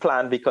 we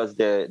plan because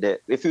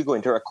if you're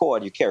going to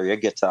record, you carry a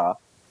guitar,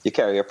 you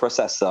carry a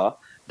processor.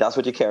 That's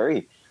what you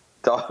carry.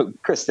 So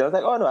Christian was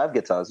like, "Oh no, I have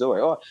guitars. Don't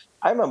worry." Oh,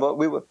 I remember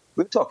we were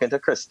talking to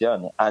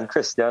Christian, and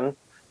Christian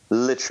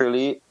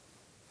literally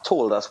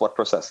told us what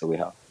processor we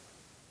have. I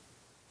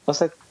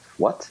was like,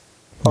 "What?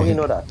 How do you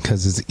know that?"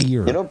 Because his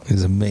ear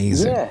is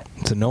amazing. Yeah.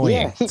 It's annoying.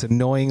 Yeah, it's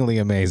annoyingly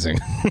amazing.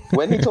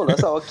 When he told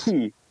us our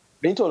key,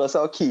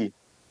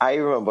 I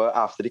remember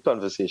after the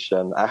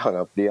conversation, I hung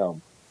up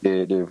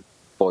the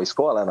voice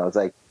call, and I was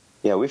like,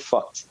 "Yeah, we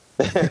fucked.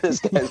 This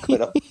guy's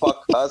gonna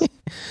fuck us."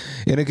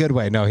 In a good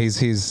way. No,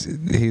 he's.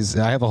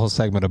 I have a whole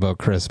segment about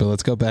Chris, but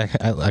let's go back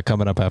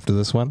coming up after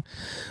this one.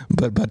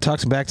 But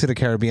talk back to the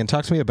Caribbean.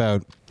 Talk to me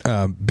about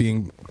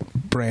being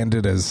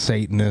branded as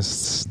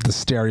Satanists, the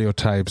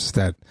stereotypes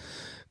that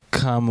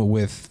come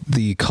with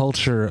the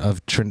culture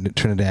of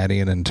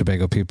Trinidadian and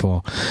Tobago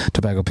people,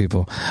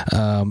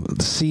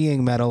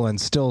 seeing metal and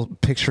still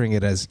picturing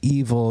it as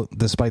evil,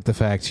 despite the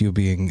fact you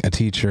being a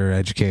teacher,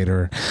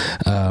 educator,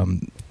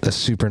 a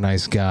super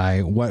nice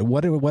guy.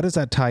 What does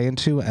that tie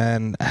into?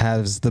 And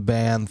has the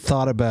band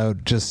thought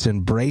about just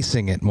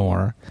embracing it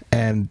more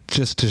and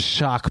just to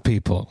shock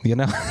people?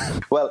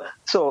 Well,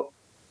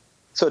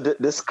 so the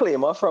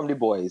disclaimer from the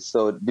boys.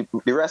 So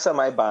the rest of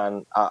my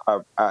band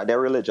are they're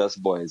religious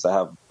boys. I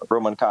have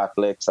Roman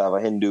Catholics, I have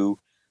a Hindu.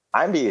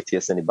 I'm the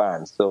atheist in the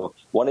band. So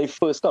one of the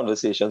first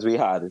conversations we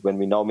had when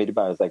we now made the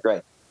band was like,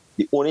 right,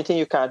 the only thing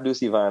you can't do,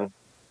 Sievan,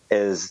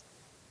 is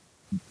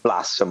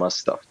blasphemous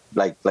stuff.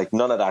 Like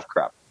none of that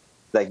crap.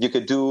 Like you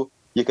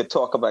could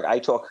talk about, I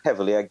talk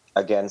heavily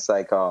against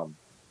like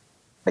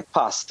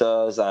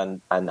pastors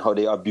and how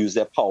they abuse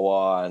their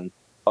power and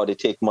how they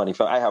take money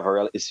from. I have a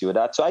real issue with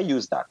that. So I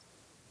use that.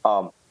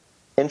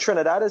 In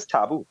Trinidad, it's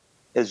taboo.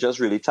 It's just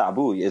really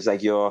taboo. It's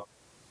like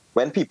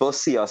when people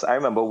see us, I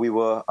remember we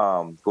were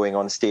going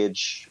on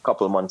stage a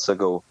couple of months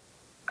ago,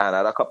 and I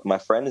had a couple of my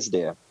friends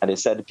there, and they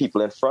said the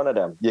people in front of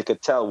them, you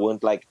could tell,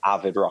 weren't like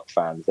avid rock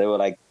fans. They were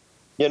like,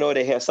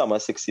 they hear Summer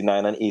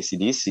 69 and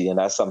AC/DC, and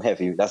that's some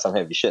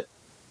heavy shit.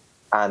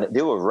 And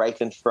they were right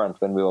in front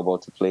when we were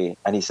about to play.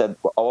 And he said,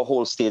 our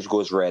whole stage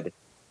goes red.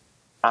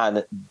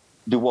 And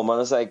the woman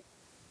was like,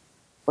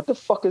 what the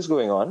fuck is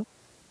going on?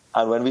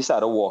 And when we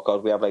started to walk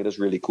out, we have like this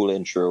really cool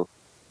intro.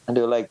 And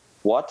they were like,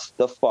 what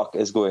the fuck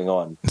is going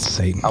on?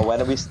 Satan.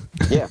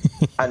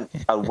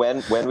 And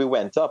when when we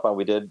went up and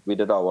we did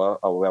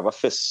our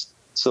fist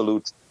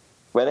salute,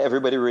 when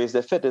everybody raised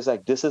their fist, it's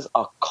like, this is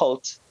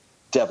occult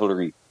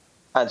devilry.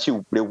 And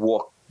they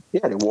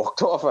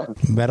walked off.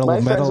 And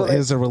metal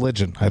is a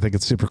religion. I think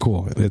it's super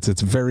cool.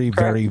 It's very,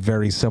 very,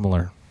 very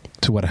similar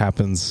to what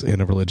happens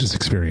in a religious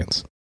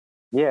experience.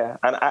 Yeah,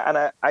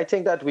 and I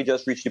think that we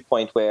just reached the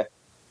point where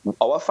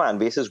our fan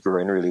base is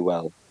growing really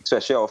well,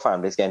 especially our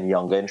fan base getting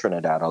younger in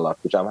Trinidad a lot,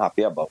 which I'm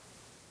happy about.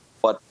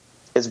 But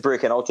it's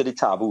breaking out of the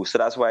taboo. So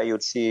that's why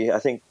you'd see, I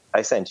think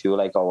I sent you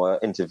like our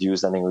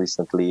interviews and thing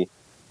recently,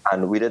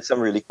 and we did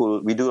some really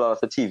cool, we do a lot of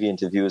the TV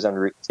interviews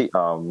and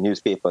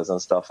newspapers and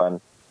stuff,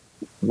 and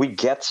we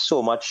get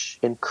so much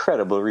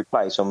incredible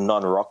replies from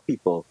non-rock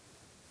people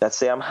that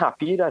say, I'm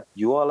happy that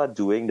you all are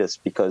doing this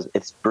because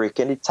it's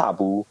breaking the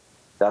taboo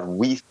that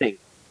we think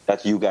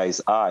that you guys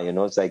are.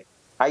 It's like,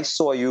 I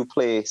saw you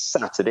play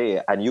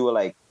Saturday and you were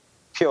like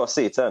pure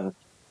Satan.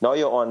 Now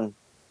you're on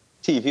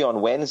TV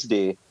on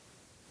Wednesday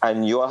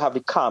and you all have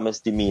the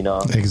calmest demeanor.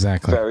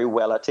 Exactly. Very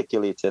well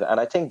articulated. And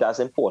I think that's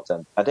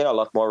important. I think a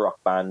lot more rock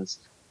bands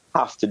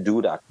have to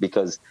do that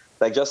because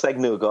just like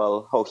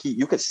Nergal, how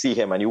you could see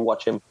him and you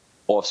watch him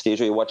off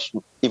stage, or you watch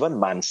even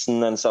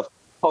Manson and stuff,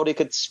 how they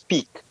could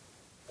speak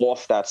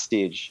off that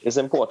stage is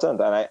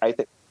important. And I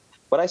think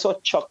when I saw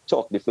Chuck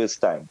talk the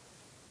first time,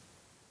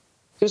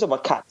 he was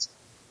about cats.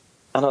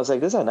 And I was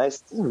like, this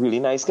is a really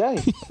nice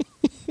guy.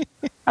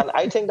 And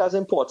I think that's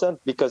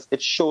important because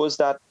it shows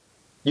that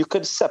you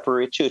could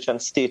separate church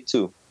and state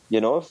too,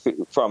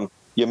 from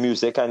your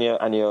music and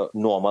your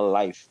normal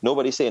life.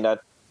 Nobody's saying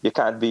that you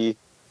can't be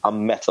a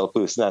metal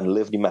person and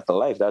live the metal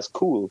life. That's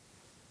cool.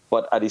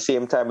 But at the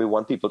same time, we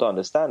want people to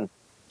understand,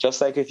 just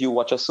like if you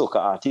watch a soca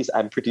artist,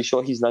 I'm pretty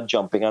sure he's not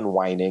jumping and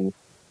whining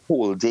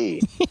whole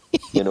day.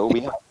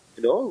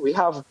 We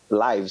have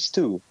lives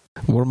too.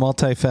 We're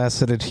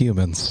multifaceted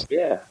humans.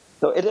 Yeah.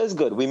 So it is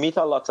good. We meet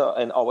a lot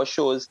in our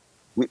shows.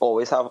 We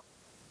always have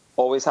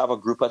a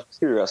group of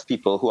curious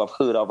people who have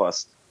heard of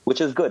us, which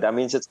is good. That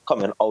means it's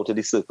coming out of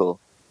the circle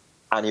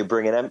and you're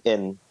bringing them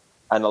in.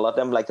 And a lot of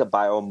them like to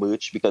buy our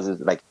merch because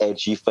it's like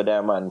edgy for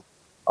them and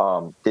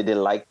they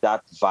like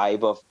that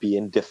vibe of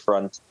being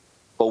different.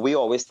 But we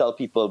always tell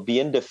people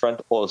being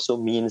different also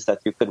means that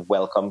you could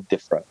welcome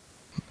different.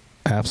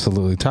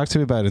 Absolutely. Talk to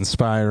me about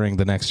inspiring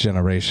the next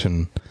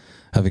generation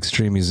of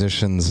extreme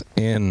musicians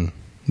in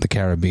the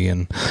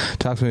Caribbean.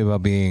 Talk to me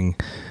about being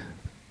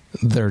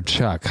their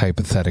Chuck,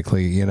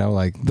 hypothetically,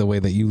 like the way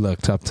that you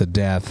looked up to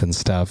Death and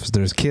stuff.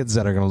 There's kids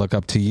that are going to look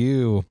up to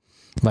you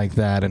like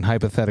that, and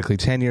hypothetically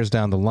 10 years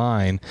down the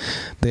line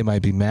they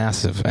might be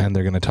massive and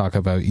they're going to talk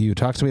about you.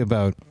 Talk to me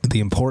about the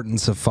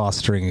importance of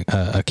fostering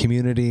a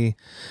community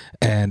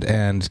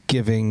and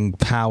giving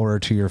power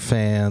to your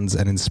fans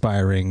and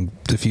inspiring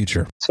the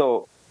future.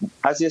 So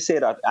as you say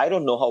that, I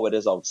don't know how it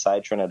is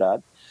outside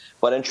Trinidad,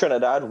 but in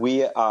Trinidad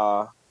we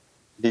are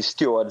the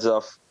stewards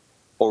of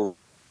or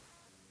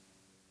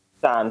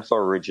stand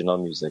for original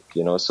music,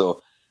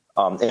 so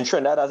in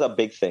Trinidad that's a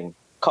big thing,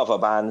 cover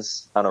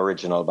bands and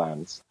original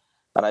bands.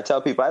 And I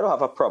tell people I don't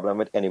have a problem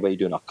with anybody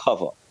doing a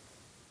cover,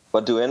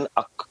 but doing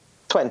a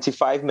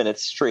 25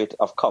 minutes straight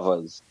of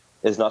covers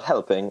is not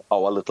helping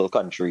our little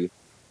country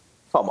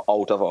come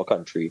out of our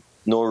country.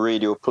 No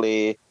radio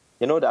play,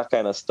 that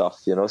kind of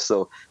stuff,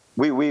 So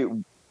we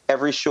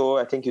every show,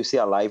 I think you see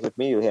a live with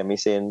me, you'll hear me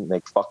saying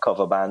like fuck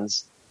cover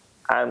bands.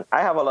 And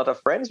I have a lot of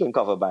friends doing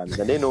cover bands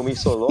and they know me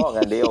so long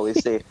and they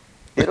always say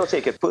they don't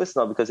take it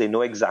personal because they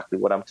know exactly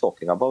what I'm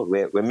talking about.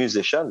 We're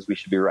musicians, we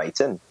should be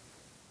writing.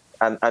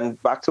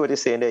 And back to what you're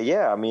saying there,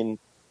 yeah, I mean,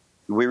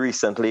 we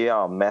recently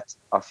met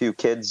a few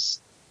kids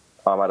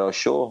at our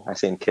show. I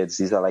say kids,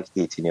 these are like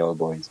 18-year-old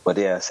boys. But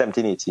yeah,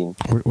 17, 18.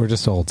 We're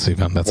just old,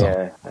 Sievan, that's all.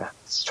 Yeah,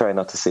 let's try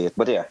not to say it.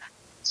 But yeah,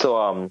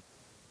 so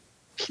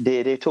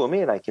they told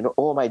me, like,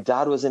 oh, my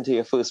dad was into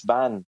your first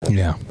band.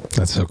 Yeah,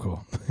 that's so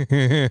cool.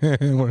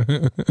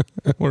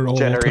 We're old.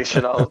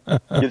 Generational.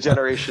 You're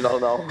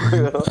generational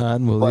now.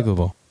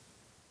 Unbelievable.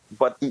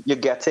 But you're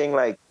getting,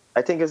 like,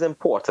 I think it's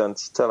important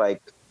to,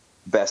 like,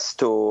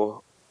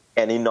 bestow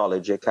any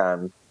knowledge you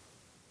can,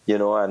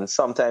 and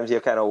sometimes you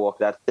kind of walk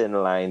that thin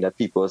line that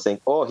people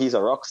think, oh, he's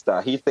a rock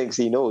star, he thinks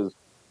he knows,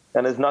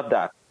 and it's not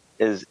that.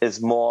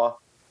 It's more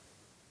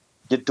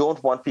you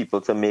don't want people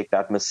to make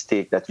that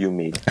mistake that you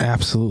made.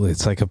 Absolutely.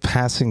 It's like a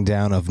passing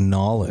down of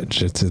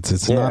knowledge.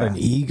 It's not an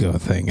ego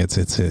thing. It's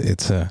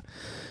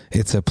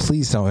a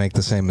please don't make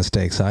the same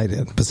mistakes I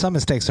did. But some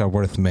mistakes are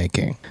worth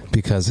making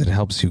because it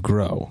helps you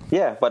grow.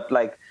 Yeah, but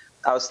like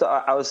I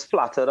was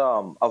flattered.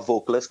 A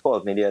vocalist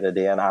called me the other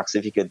day and asked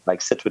if he could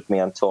like sit with me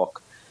and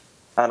talk.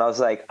 And I was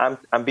like,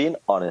 I'm being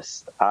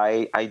honest.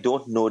 I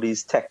don't know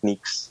these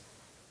techniques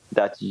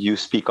that you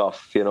speak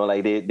of. You know,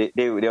 like they're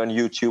on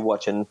YouTube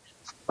watching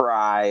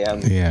Fry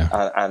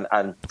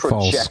and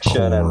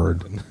projection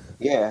and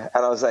yeah.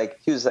 And I was like,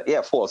 he was like,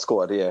 yeah, false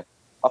chord, yeah.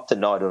 Up to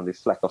now, I don't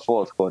reflect a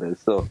false chord is.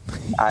 So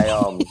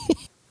I'll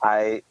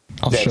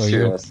show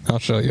you. I'll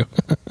show you.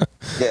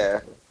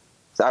 Yeah.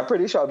 So I'm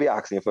pretty sure I'll be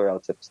asking you for real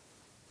tips.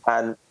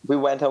 And we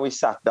went and we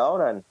sat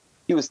down and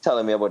he was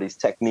telling me about his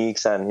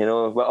techniques and, you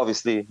know, well,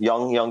 obviously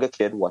younger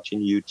kid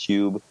watching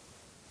YouTube.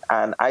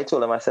 And I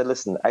told him, I said,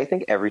 listen, I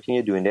think everything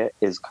you're doing there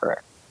is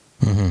correct.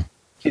 Mm-hmm.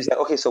 He's like,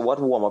 okay, so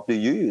what warm-up do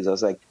you use? I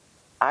was like,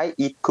 I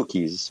eat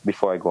cookies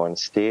before I go on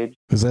stage.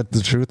 Is that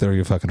the truth or are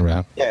you fucking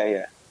around?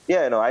 Yeah.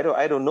 Yeah, no, I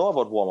don't know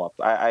about warm-up.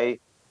 I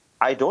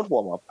don't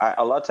warm up.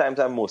 A lot of times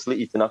I'm mostly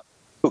eating up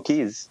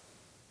cookies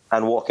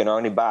and walking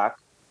around the back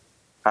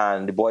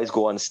and the boys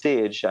go on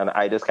stage and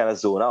I just kind of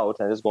zone out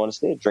and just go on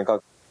stage, drink a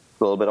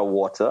little bit of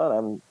water and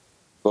I'm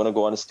going to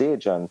go on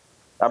stage. And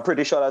I'm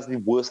pretty sure that's the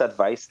worst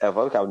advice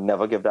ever. I would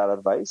never give that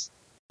advice.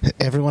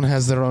 Everyone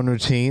has their own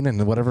routine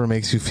and whatever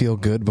makes you feel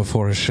good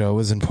before a show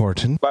is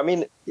important. But I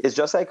mean, it's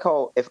just like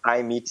how if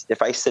I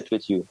sit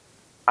with you,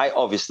 I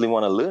obviously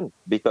want to learn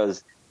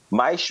because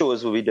my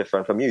shows will be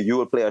different from you. You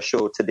will play a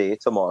show today,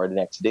 tomorrow, the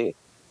next day.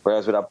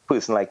 Whereas with a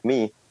person like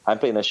me, I'm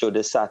playing a show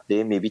this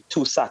Saturday, maybe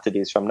 2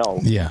 Saturdays from now,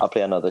 I'll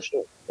play another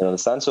show. You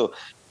understand? So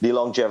the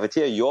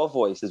longevity of your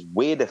voice is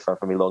way different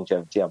from the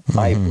longevity of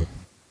my voice.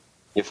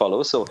 You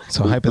follow? So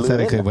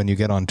hypothetically, when you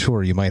get on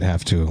tour, you might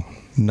have to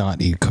not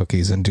eat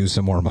cookies and do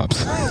some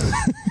warm-ups.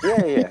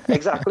 Yeah,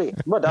 exactly.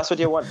 But that's what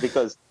you want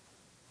because,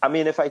 I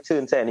mean, if I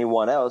turn to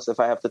anyone else, if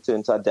I have to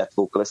turn to a deaf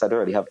vocalist, I don't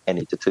really have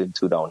any to turn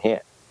to down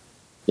here.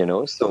 You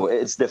know, so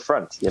it's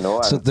different, you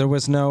know. So there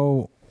was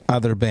no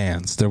other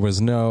bands. There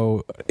was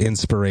no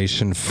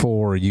inspiration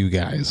for you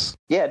guys.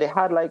 Yeah, they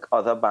had like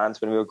other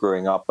bands when we were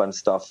growing up and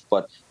stuff,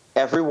 but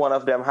every one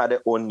of them had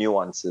their own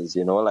nuances,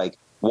 you know. Like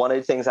one of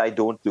the things I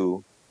don't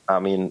do, I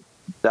mean,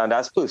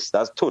 that's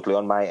totally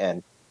on my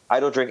end.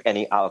 I don't drink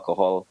any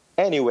alcohol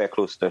anywhere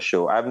close to a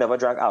show. I've never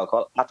drank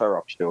alcohol at a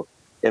rock show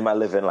in my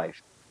living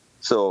life.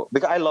 So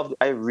because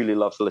I really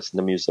love to listen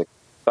to music,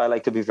 so I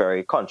like to be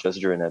very conscious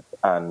during it.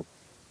 And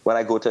when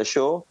I go to a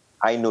show,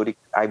 I know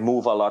I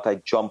move a lot, I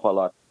jump a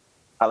lot.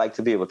 I like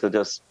to be able to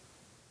just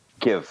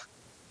give.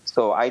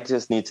 So I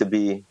just need to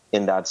be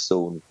in that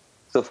zone.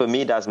 So for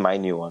me, that's my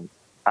new one.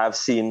 I've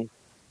seen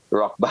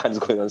rock bands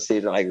going on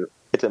stage and like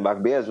hitting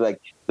back beers.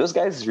 Like, those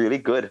guys is really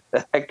good.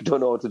 I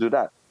don't know how to do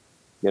that.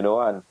 You know,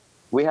 and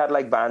we had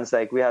like bands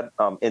like we had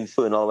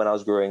Infernal when I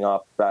was growing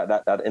up.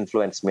 That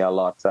influenced me a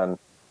lot. And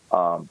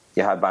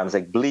you had bands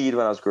like Bleed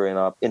when I was growing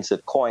up,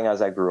 Insert Coin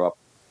as I grew up.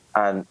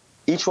 And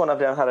each one of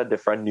them had a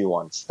different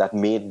nuance that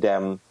made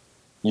them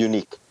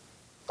unique.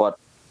 But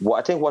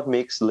I think what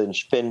makes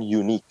Lynchpin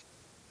unique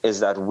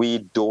is that we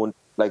don't,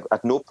 like,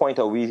 at no point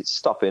are we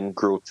stopping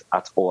growth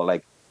at all.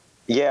 Like,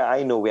 yeah,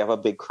 I know we have a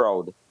big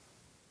crowd,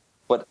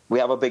 but we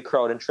have a big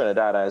crowd in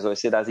Trinidad. As I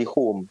said,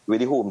 we're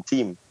the home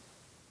team.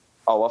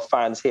 Our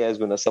fans here is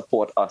going to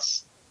support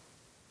us.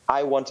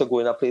 I want to go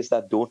in a place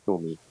that don't know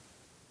me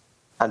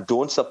and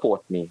don't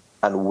support me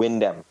and win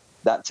them.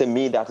 That, to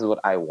me, that is what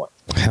I want.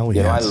 Hell yes.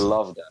 You know, I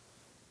love that.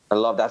 I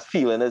love that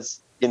feeling.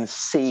 It's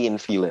insane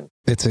feeling.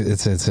 It's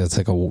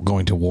like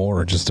going to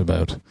war just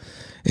about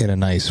in a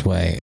nice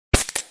way.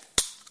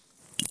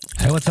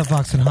 Hey, what's up,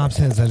 Vox and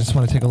Hopsheads? I just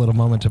want to take a little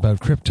moment about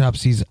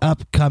Cryptopsy's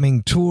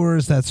upcoming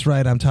tours. That's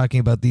right, I'm talking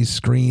about the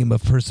Scream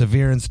of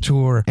Perseverance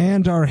tour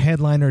and our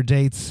headliner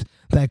dates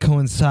that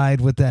coincide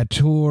with that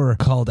tour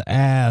called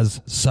As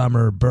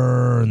Summer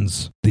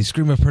Burns. The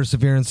Scream of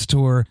Perseverance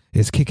tour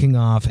is kicking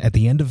off at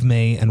the end of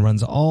May and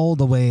runs all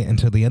the way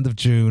until the end of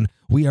June.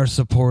 We are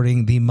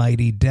supporting the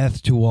mighty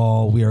Death to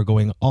All. We are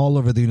going all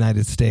over the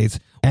United States,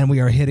 and we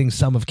are hitting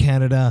some of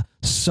Canada.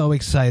 So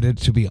excited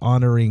to be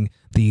honoring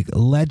the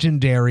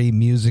legendary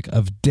music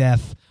of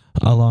Death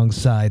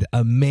alongside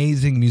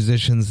amazing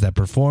musicians that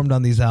performed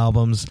on these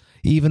albums.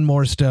 Even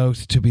more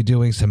stoked to be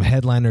doing some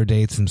headliner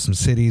dates in some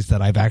cities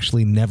that I've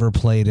actually never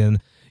played in.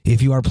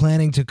 If you are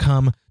planning to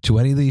come to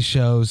any of these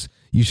shows,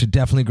 you should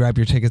definitely grab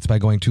your tickets by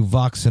going to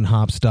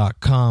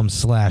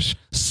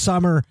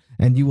voxandhops.com/summer,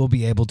 and you will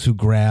be able to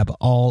grab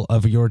all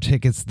of your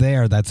tickets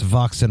there. That's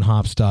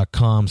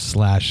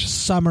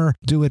voxandhops.com/summer.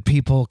 Do it,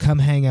 people. Come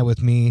hang out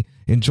with me.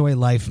 Enjoy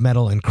life,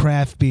 metal, and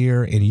craft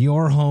beer in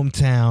your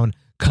hometown.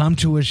 Come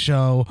to a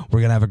show. We're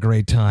going to have a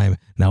great time.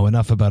 Now,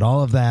 enough about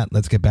all of that.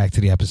 Let's get back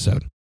to the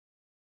episode.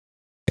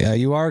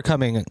 You are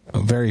coming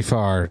very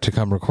far to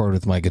come record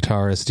with my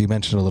guitarist. You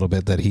mentioned a little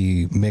bit that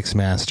he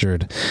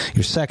mix-mastered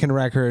your second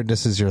record.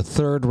 This is your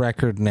third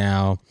record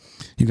now.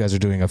 You guys are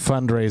doing a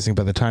fundraising.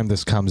 By the time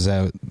this comes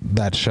out,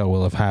 that show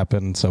will have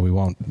happened, so we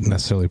won't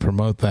necessarily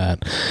promote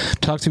that.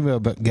 Talk to me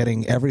about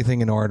getting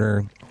everything in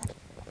order,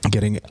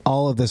 getting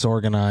all of this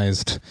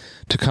organized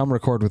to come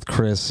record with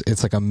Chris.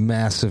 It's like a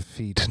massive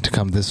feat to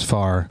come this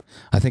far.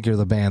 I think you're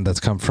the band that's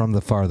come from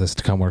the farthest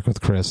to come work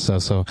with Chris. So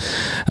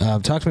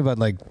talk to me about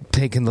like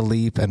taking the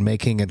leap and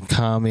making it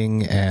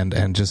calming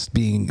and just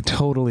being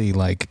totally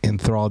like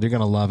enthralled. You're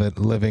going to love it.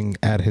 Living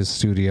at his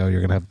studio,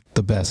 you're going to have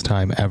the best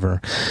time ever.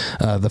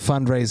 The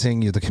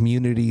fundraising, the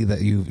community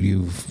that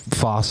you've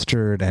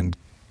fostered and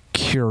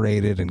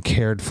curated and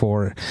cared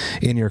for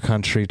in your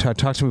country. Talk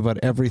to me about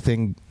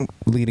everything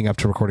leading up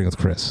to recording with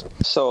Chris.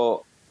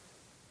 So,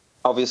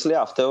 obviously,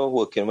 after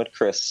working with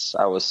Chris,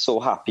 I was so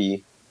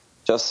happy.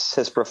 Just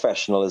his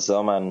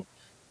professionalism and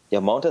the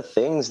amount of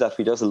things that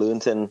we just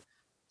learned in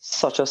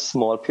such a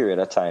small period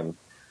of time.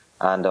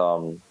 And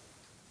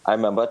I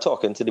remember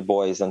talking to the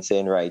boys and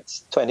saying, right,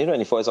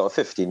 2024 is our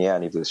 15-year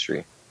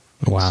anniversary.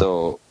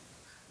 Wow.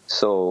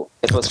 So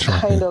it was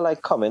kind of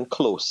like coming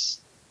close.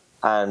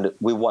 And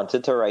we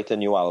wanted to write a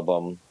new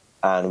album,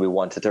 and we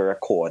wanted to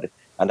record,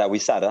 and that we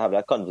started to have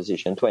that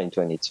conversation in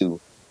 2022.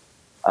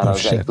 And I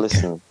was like,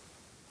 listen,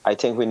 I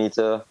think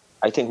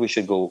we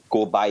should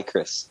go buy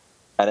Chris.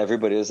 And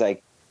everybody was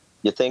like,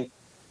 you think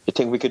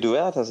we could do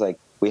that? I was like,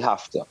 we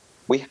have to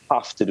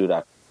do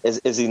that.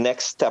 Is the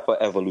next step of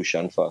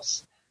evolution for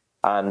us.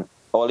 And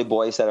all the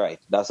boys said, right,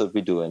 that's what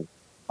we're doing.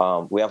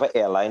 We have an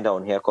airline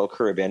down here called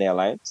Caribbean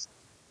Airlines.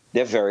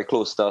 They're very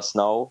close to us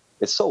now.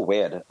 It's so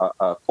weird,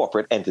 a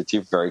corporate entity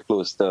very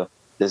close to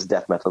this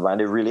death metal band.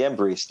 They really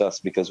embraced us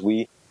because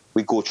we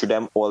go through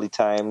them all the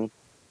time.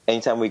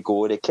 Anytime we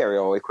go, they carry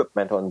our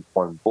equipment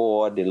on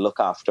board. They look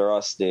after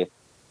us. They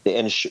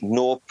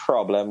no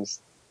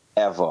problems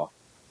ever.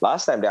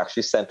 Last time they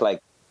actually sent like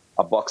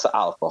a box of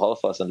alcohol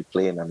for us on the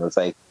plane, and it was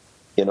like,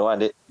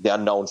 and they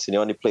announced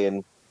on the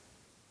plane,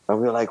 and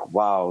we were like,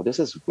 wow, this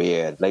is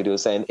weird. Like they were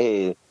saying,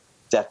 hey,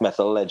 death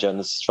metal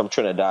legends from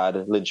Trinidad,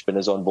 Lynchpin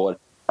is on board.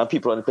 And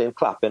people on the plane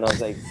clapping. I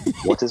was like,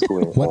 what is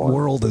going on? What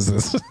world is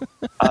this?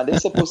 And they're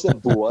supposed to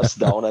boo us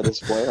down at this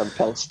point and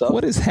pound stuff.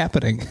 What is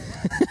happening?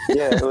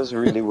 Yeah, it was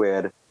really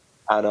weird.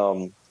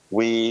 And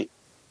when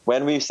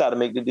we started to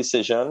make the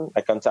decision,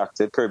 I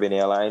contacted Caribbean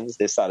Airlines.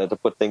 They started to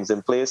put things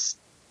in place.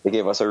 They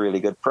gave us a really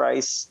good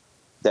price.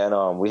 Then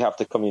we have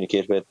to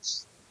communicate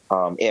with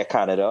Air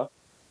Canada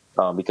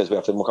because we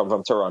have to come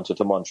from Toronto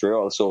to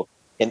Montreal. So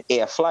in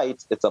air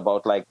flight, it's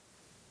about like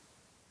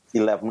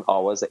 11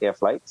 hours of air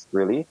flight,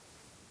 really.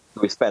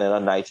 We're spending a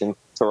night in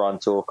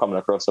Toronto, coming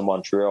across to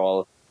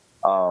Montreal.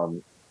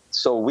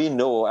 So we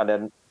know, and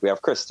then we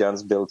have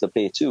Christian's bill to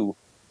pay too.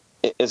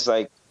 It's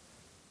like,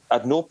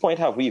 at no point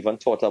have we even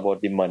thought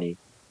about the money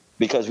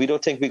because we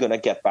don't think we're going to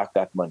get back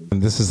that money.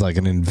 And this is like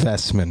an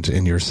investment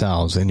in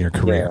yourselves, in your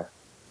career.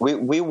 Yeah.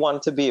 We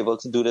want to be able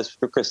to do this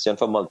for Christian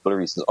for multiple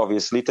reasons.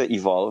 Obviously, to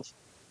evolve.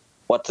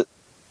 But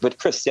with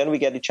Christian, we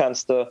get the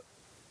chance to,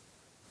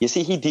 you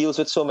see, he deals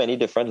with so many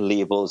different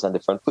labels and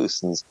different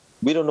persons.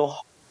 We don't know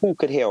who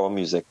could hear our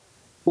music,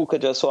 who could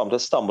just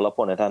stumble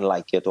upon it and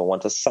like it or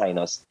want to sign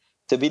us.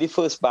 To be the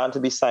first band to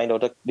be signed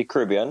out of the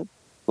Caribbean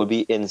would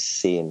be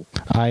insane.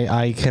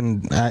 I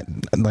can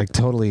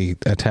totally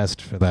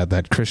attest for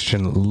that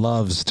Christian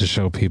loves to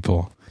show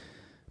people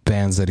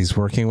bands that he's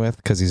working with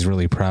because he's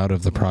really proud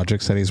of the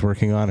projects that he's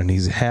working on, and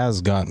he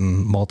has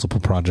gotten multiple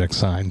projects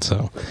signed.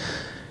 So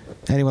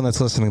anyone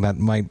that's listening that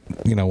might,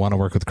 want to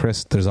work with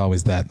Chris, there's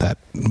always that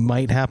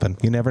might happen.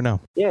 You never know.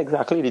 Yeah,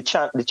 exactly. The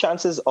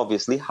chance is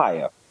obviously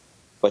higher.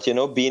 But,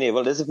 being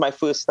able, this is my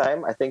first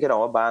time, I think, in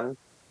our band.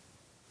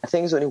 I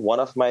think it's only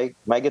one of my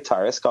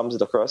guitarists comes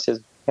across. He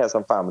has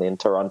some family in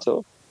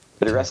Toronto.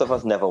 But the rest of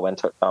us never went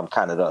to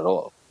Canada at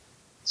all.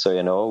 So,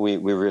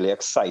 we're really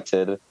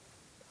excited.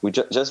 We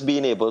just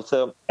being able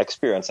to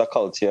experience a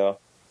culture,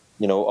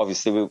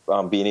 obviously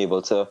being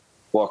able to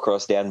walk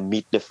across there and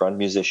meet different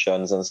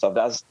musicians and stuff.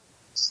 That's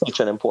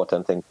such an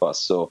important thing for us.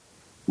 So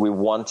we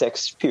want to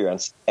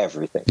experience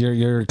everything.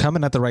 You're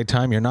coming at the right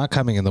time. You're not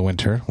coming in the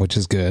winter, which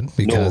is good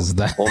because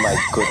oh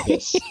my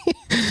goodness.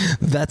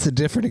 That's a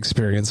different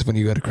experience when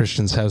you go to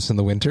Christian's house in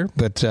the winter.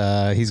 But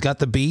he's got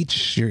the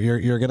beach.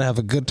 You're going to have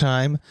a good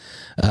time.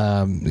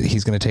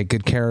 He's going to take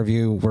good care of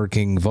you.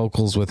 Working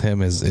vocals with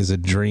him is a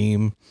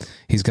dream.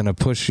 He's going to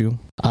push you.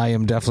 I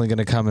am definitely going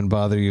to come and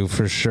bother you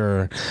for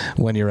sure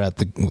when you're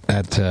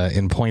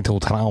in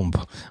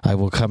Pointe-aux-Trembles. I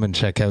will come and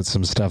check out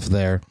some stuff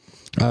there.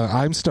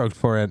 I'm stoked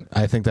for it.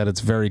 I think that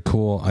it's very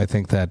cool. I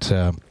think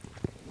that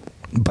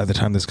by the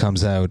time this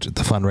comes out,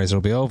 the fundraiser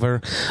will be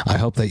over. I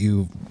hope that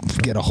you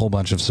get a whole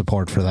bunch of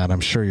support for that.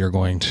 I'm sure you're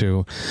going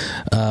to.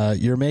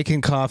 You're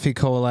making coffee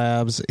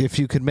collabs. If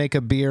you could make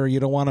a beer, you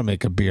don't want to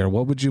make a beer.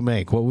 What would you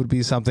make? What would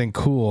be something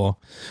cool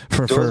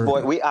for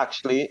we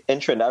actually,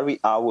 in Trinidad, we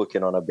are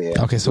working on a beer.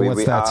 Okay, so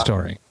what's that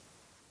story?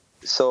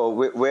 So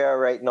we're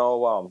right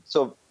now,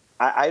 so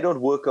I don't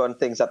work on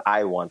things that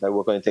I want. I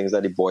work on things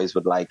that the boys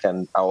would like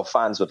and our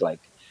fans would like.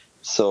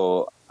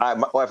 So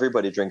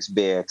everybody drinks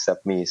beer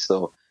except me.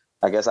 So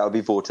I guess I'll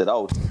be voted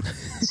out.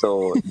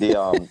 So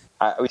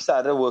we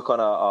started to work on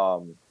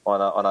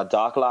a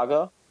dark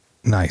lager.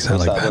 Nice, I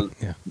like that.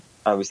 Yeah.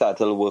 And we started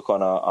to work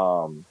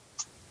on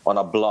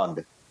a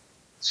blonde.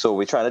 So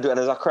we're trying to do, and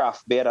there's a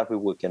craft beer that we're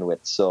working with.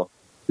 So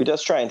we're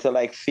just trying to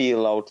like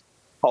feel out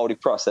how the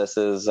process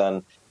is,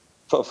 and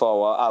for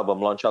our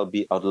album launch,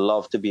 I'd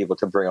love to be able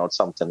to bring out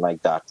something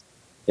like that,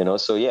 you know.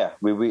 So yeah,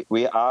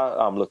 we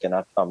are looking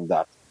at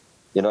that,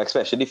 you know,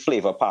 especially the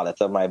flavor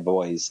palette of my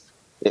boys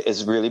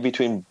is really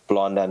between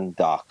blonde and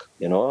dark,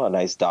 you know, a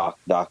nice dark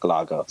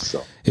lager.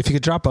 So if you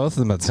could drop both of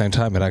them at the same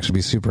time, it'd actually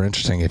be super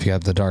interesting. If you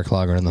had the dark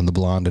lager and then the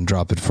blonde and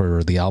drop it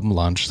for the album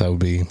launch, that would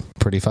be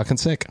pretty fucking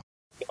sick.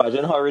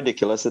 Imagine how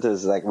ridiculous it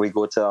is. Like we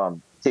go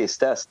to taste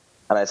test,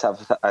 and I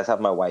just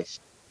have my wife.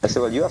 I say,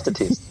 well, you have to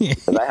taste,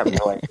 because I have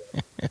no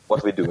idea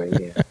what we're doing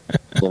here.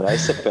 You know, I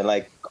sip in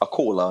like a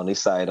cola on the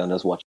side and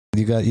just watch.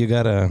 You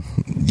gotta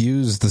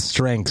use the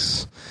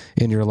strengths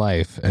in your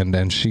life,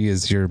 and she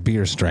is your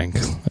beer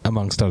strength,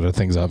 amongst other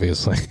things,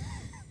 obviously.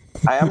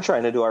 I am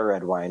trying to do a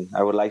red wine.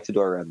 I would like to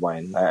do a red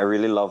wine. I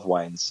really love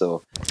wine.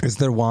 So, is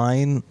there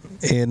wine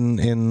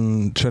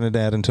in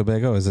Trinidad and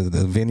Tobago? Is it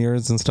the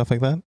vineyards and stuff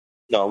like that?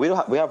 No, we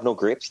have no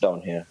grapes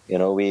down here. You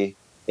know, we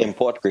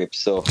import grapes.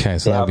 So okay,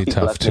 so that'd be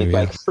tough too.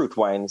 Like fruit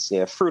wines,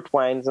 fruit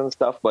wines and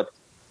stuff. But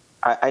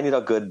I need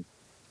a good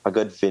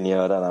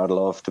vineyard, and I would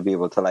love to be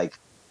able to like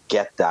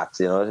get that.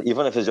 You know,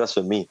 even if it's just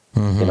for me.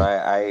 Mm-hmm. You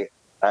know,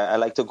 I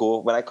like to go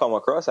when I come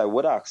across. I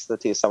would ask to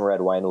taste some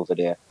red wine over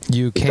there.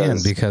 You can,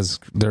 because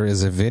there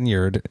is a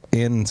vineyard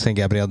in St.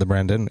 Gabriel de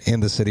Brandon in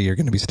the city you're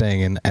going to be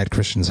staying in at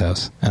Christian's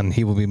house, and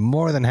he will be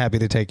more than happy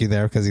to take you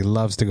there because he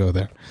loves to go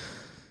there.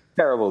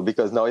 Terrible,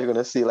 because now you're going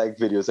to see like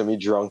videos of me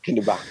drunk in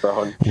the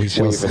background. We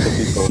shall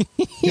see.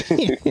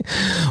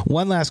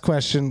 One last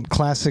question,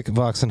 classic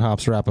Vox and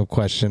Hops wrap-up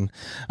question.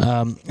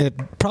 It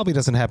probably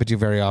doesn't happen to you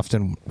very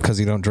often because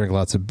you don't drink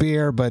lots of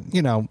beer, but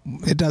you know,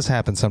 it does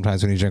happen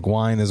sometimes when you drink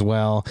wine as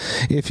well.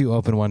 If you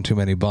open one too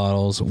many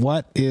bottles,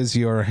 what is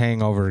your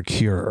hangover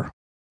cure?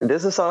 This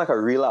doesn't sound like a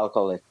real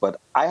alcoholic, but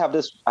I have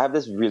this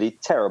really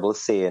terrible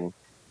saying: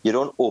 you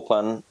don't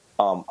open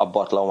a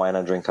bottle of wine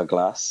and drink a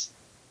glass.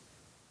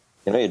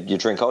 You know, you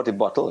drink out the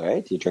bottle,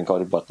 right? You drink out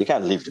the bottle. You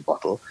can't leave the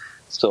bottle.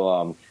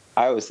 So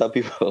I always tell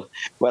people,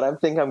 when I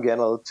think I'm getting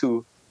a little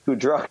too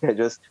drunk, I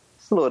just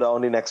slow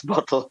down the next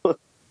bottle.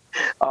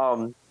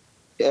 I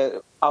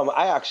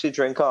actually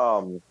drink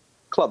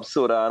club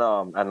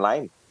soda and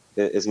lime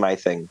is my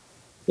thing.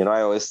 You know,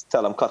 I always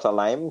tell them cut a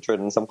lime, throw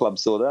in some club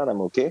soda, and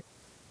I'm okay.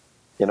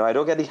 You know, I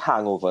don't get the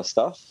hangover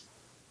stuff.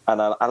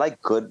 And I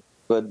like good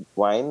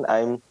wine.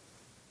 I'm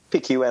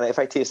picky if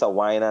I taste a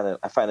wine and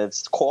I find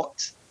it's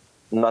corked.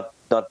 Not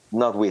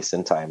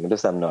wasting time.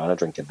 I'm not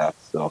drinking that.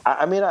 So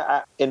I mean,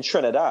 in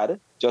Trinidad,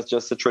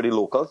 just a truly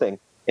local thing.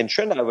 In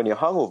Trinidad, when you're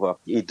hungover,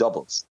 you eat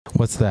doubles.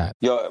 What's that?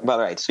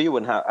 Right. So you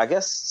wouldn't have. I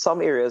guess some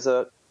areas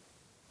of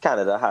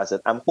Canada has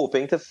it. I'm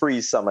hoping to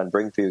freeze some and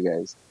bring to you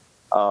guys.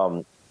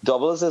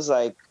 Doubles is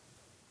like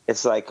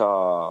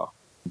a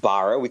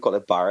barra. We call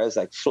it barra. It's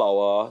like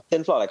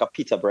thin flour, like a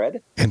pita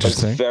bread.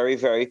 Interesting. It's very,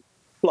 very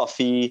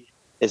fluffy.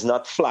 It's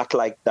not flat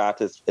like that.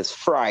 It's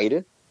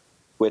fried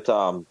with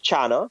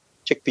chana.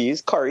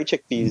 Chickpeas, curry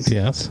chickpeas,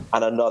 yes,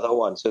 and another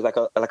one. So it's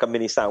like a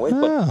mini sandwich,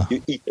 but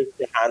you eat it with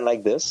your hand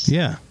like this.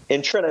 Yeah.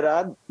 In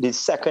Trinidad, the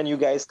second you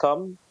guys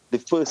come, the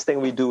first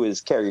thing we do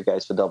is carry you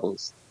guys for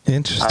doubles.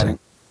 Interesting.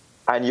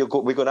 And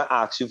we're going to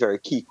ask you very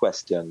key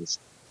questions.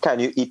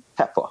 Can you eat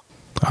pepper?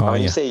 Oh,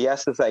 when you say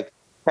yes, it's like,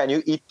 can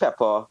you eat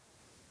pepper?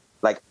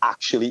 Like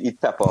actually eat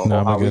pepper? No,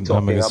 I'm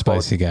a good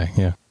spicy guy.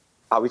 Yeah.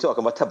 Are we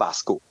talking about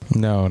Tabasco?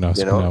 No.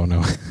 You know?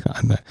 No.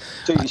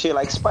 So you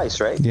like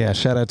spice, right? Yeah,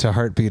 shout out to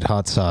Heartbeat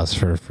Hot Sauce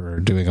for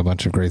doing a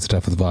bunch of great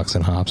stuff with Vox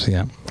and Hops.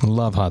 Yeah,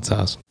 love hot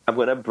sauce. I'm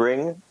going to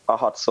bring a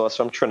hot sauce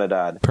from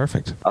Trinidad.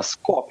 Perfect. A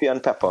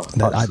scorpion pepper.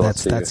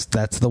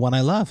 That's the one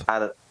I love.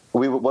 And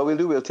what we'll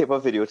do, we'll tape a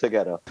video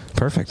together.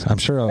 Perfect. I'm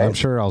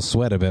sure I'll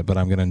sweat a bit, but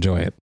I'm going to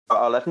enjoy it.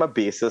 I'll let my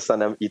bassist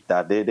and them eat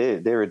that.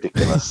 They're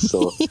ridiculous.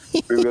 So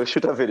we will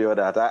shoot a video of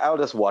that. I'll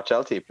just watch.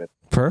 I'll tape it.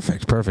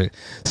 Perfect.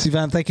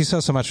 Sievan, thank you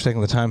so much for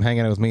taking the time,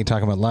 hanging out with me,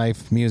 talking about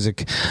life,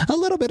 music, a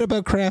little bit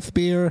about craft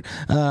beer,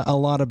 a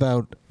lot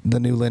about the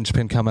new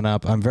Lynchpin coming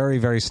up. I'm very,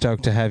 very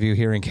stoked to have you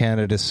here in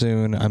Canada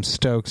soon. I'm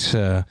stoked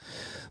that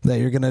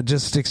you're going to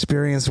just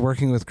experience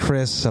working with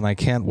Chris, and I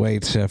can't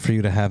wait for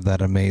you to have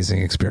that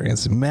amazing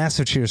experience.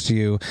 Massive cheers to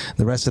you,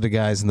 the rest of the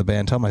guys in the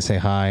band. Tell them I say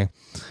hi.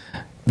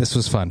 This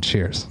was fun.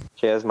 Cheers.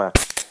 Cheers, man.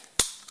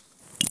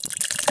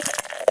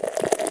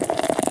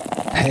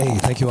 Hey,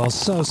 thank you all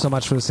so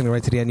much for listening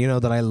right to the end. You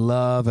know that I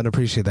love and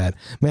appreciate that.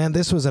 Man,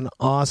 this was an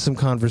awesome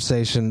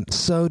conversation.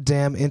 So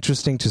damn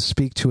interesting to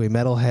speak to a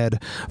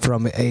metalhead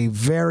from a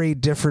very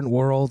different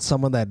world,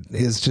 someone that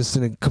is just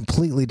in a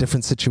completely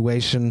different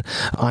situation.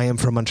 I am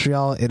from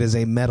Montreal. It is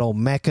a metal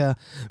mecca.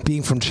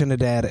 Being from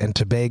Trinidad and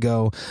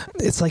Tobago,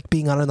 it's like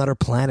being on another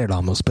planet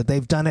almost, but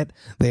they've done it.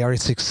 They are a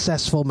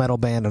successful metal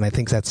band, and I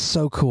think that's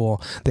so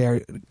cool. They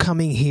are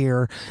coming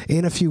here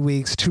in a few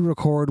weeks to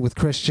record with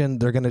Christian.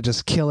 They're going to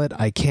just kill it.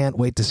 I can't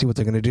wait to see what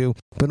they're going to do.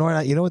 But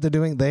Nora, you know what they're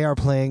doing? They are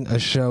playing a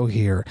show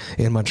here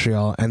in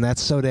Montreal, and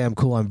that's so damn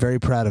cool. I'm very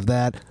proud of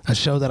that. A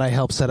show that I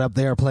helped set up.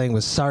 They are playing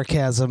with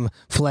Sarcasm,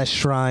 Flesh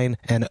Shrine,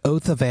 and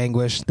Oath of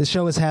Anguish. The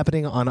show is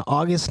happening on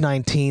August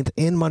 19th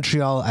in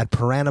Montreal at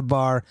Piranha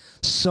Bar.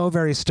 So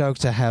very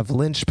stoked to have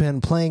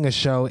Lynchpin playing a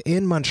show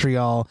in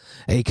Montreal,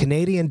 a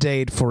Canadian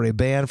date for a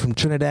band from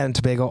Trinidad and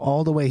Tobago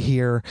all the way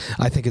here.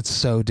 I think it's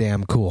so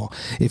damn cool.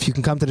 If you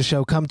can come to the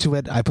show, come to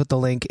it. I put the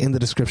link in the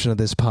description of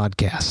this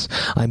podcast.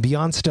 I'm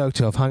beyond stoked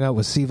to have hung out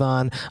with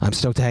Sievan. I'm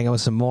stoked to hang out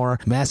with some more.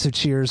 Massive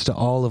cheers to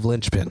all of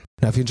Lynchpin.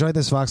 Now, if you enjoyed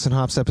this Vox and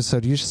Hops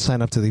episode, you should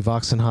sign up to the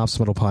Vox and Hops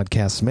Metal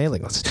Podcast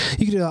mailing list.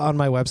 You can do that on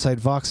my website,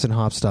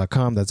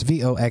 voxandhops.com. That's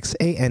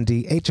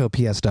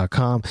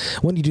VOXANDHOPS.com.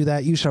 When you do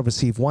that, you shall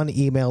receive one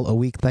email a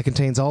week that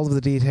contains all of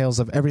the details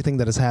of everything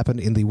that has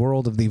happened in the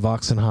world of the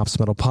Vox and Hops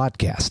Metal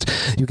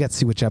Podcast. You get to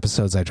see which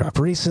episodes I dropped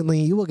recently.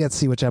 You will get to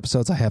see which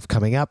episodes I have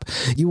coming up.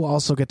 You will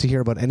also get to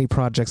hear about any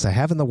projects I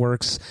have in the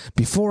works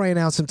before I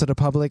announce them to the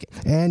public,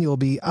 and you'll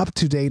be up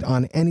to date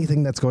on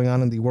anything that's going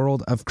on in the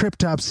world of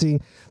Cryptopsy,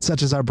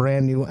 such as our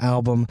brand new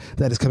album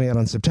that is coming out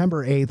on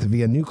September 8th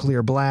via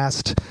Nuclear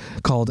Blast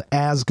called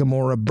As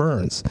Gamora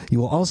Burns. You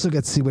will also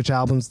get to see which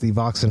albums the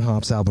Vox and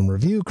Hops album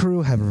review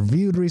crew have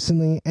reviewed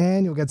recently,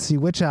 and you'll get to see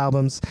which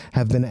albums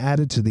have been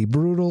added to the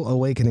Brutal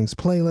Awakenings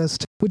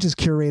playlist, which is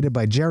curated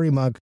by Jerry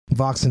Mugg,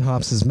 Vox and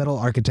Hops' metal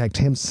architect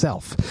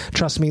himself.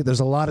 Trust me,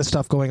 there's a lot of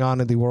stuff going on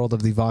in the world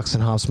of the Vox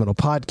and Hops Metal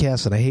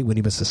Podcast, and I hate when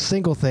you miss a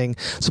single thing,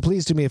 so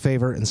please do me a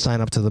favor and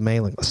sign up to the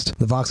mailing list.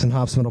 The Vox and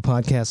Hops Metal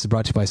Podcast is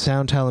brought to you by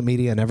Sound Talent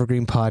Media and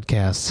Evergreen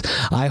Podcasts.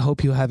 I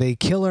hope you have a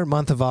killer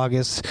month of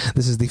August.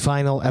 This is the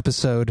final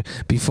episode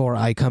before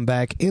I come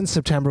back in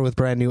September with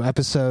brand new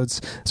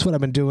episodes. That's what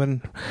I've been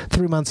doing.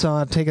 3 months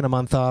on, taking a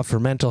month off for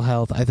mental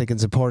health. I think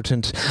it's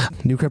important.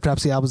 New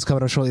Cryptopsy album is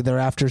coming out shortly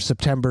thereafter.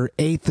 September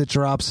 8th it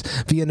drops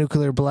via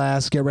Nuclear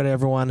Blast. Get ready,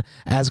 everyone.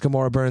 As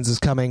Gamora Burns is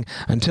coming.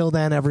 Until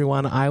then,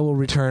 everyone, I will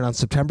return on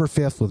September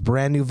 5th with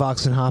brand new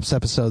Vox and Hops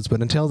episodes.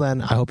 But until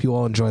then, I hope you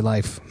all enjoy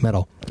life,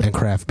 metal, and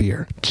craft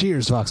beer.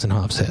 Cheers, Vox and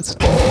Hops heads.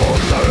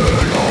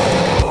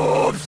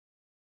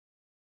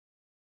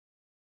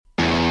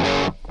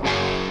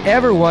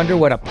 Ever wonder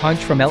what a punch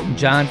from Elton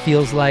John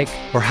feels like?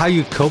 Or how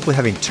you'd cope with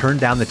having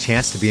turned down the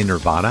chance to be in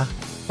Nirvana?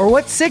 Or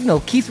what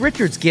signal Keith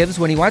Richards gives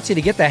when he wants you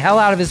to get the hell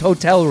out of his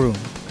hotel room?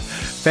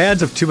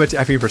 Fans of Too Much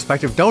Effing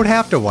Perspective don't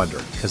have to wonder,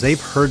 because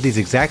they've heard these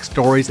exact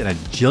stories and a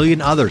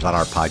jillion others on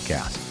our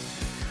podcast.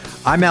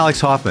 I'm Alex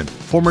Hoffman,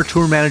 former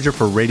tour manager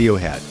for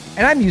Radiohead.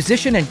 And I'm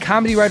musician and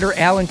comedy writer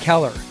Alan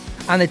Keller.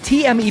 On the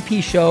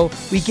TMEP show,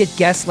 we get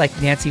guests like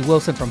Nancy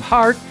Wilson from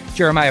Heart,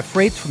 Jeremiah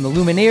Freites from the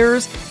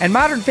Lumineers, and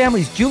Modern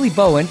Family's Julie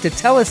Bowen to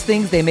tell us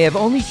things they may have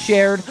only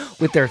shared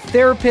with their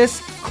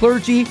therapist,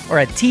 clergy, or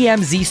a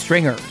TMZ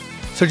stringer.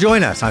 So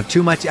join us on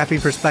Too Much Effing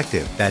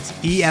Perspective. That's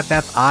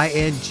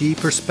EFFING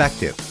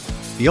Perspective.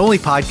 The only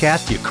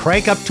podcast you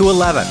crank up to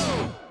 11.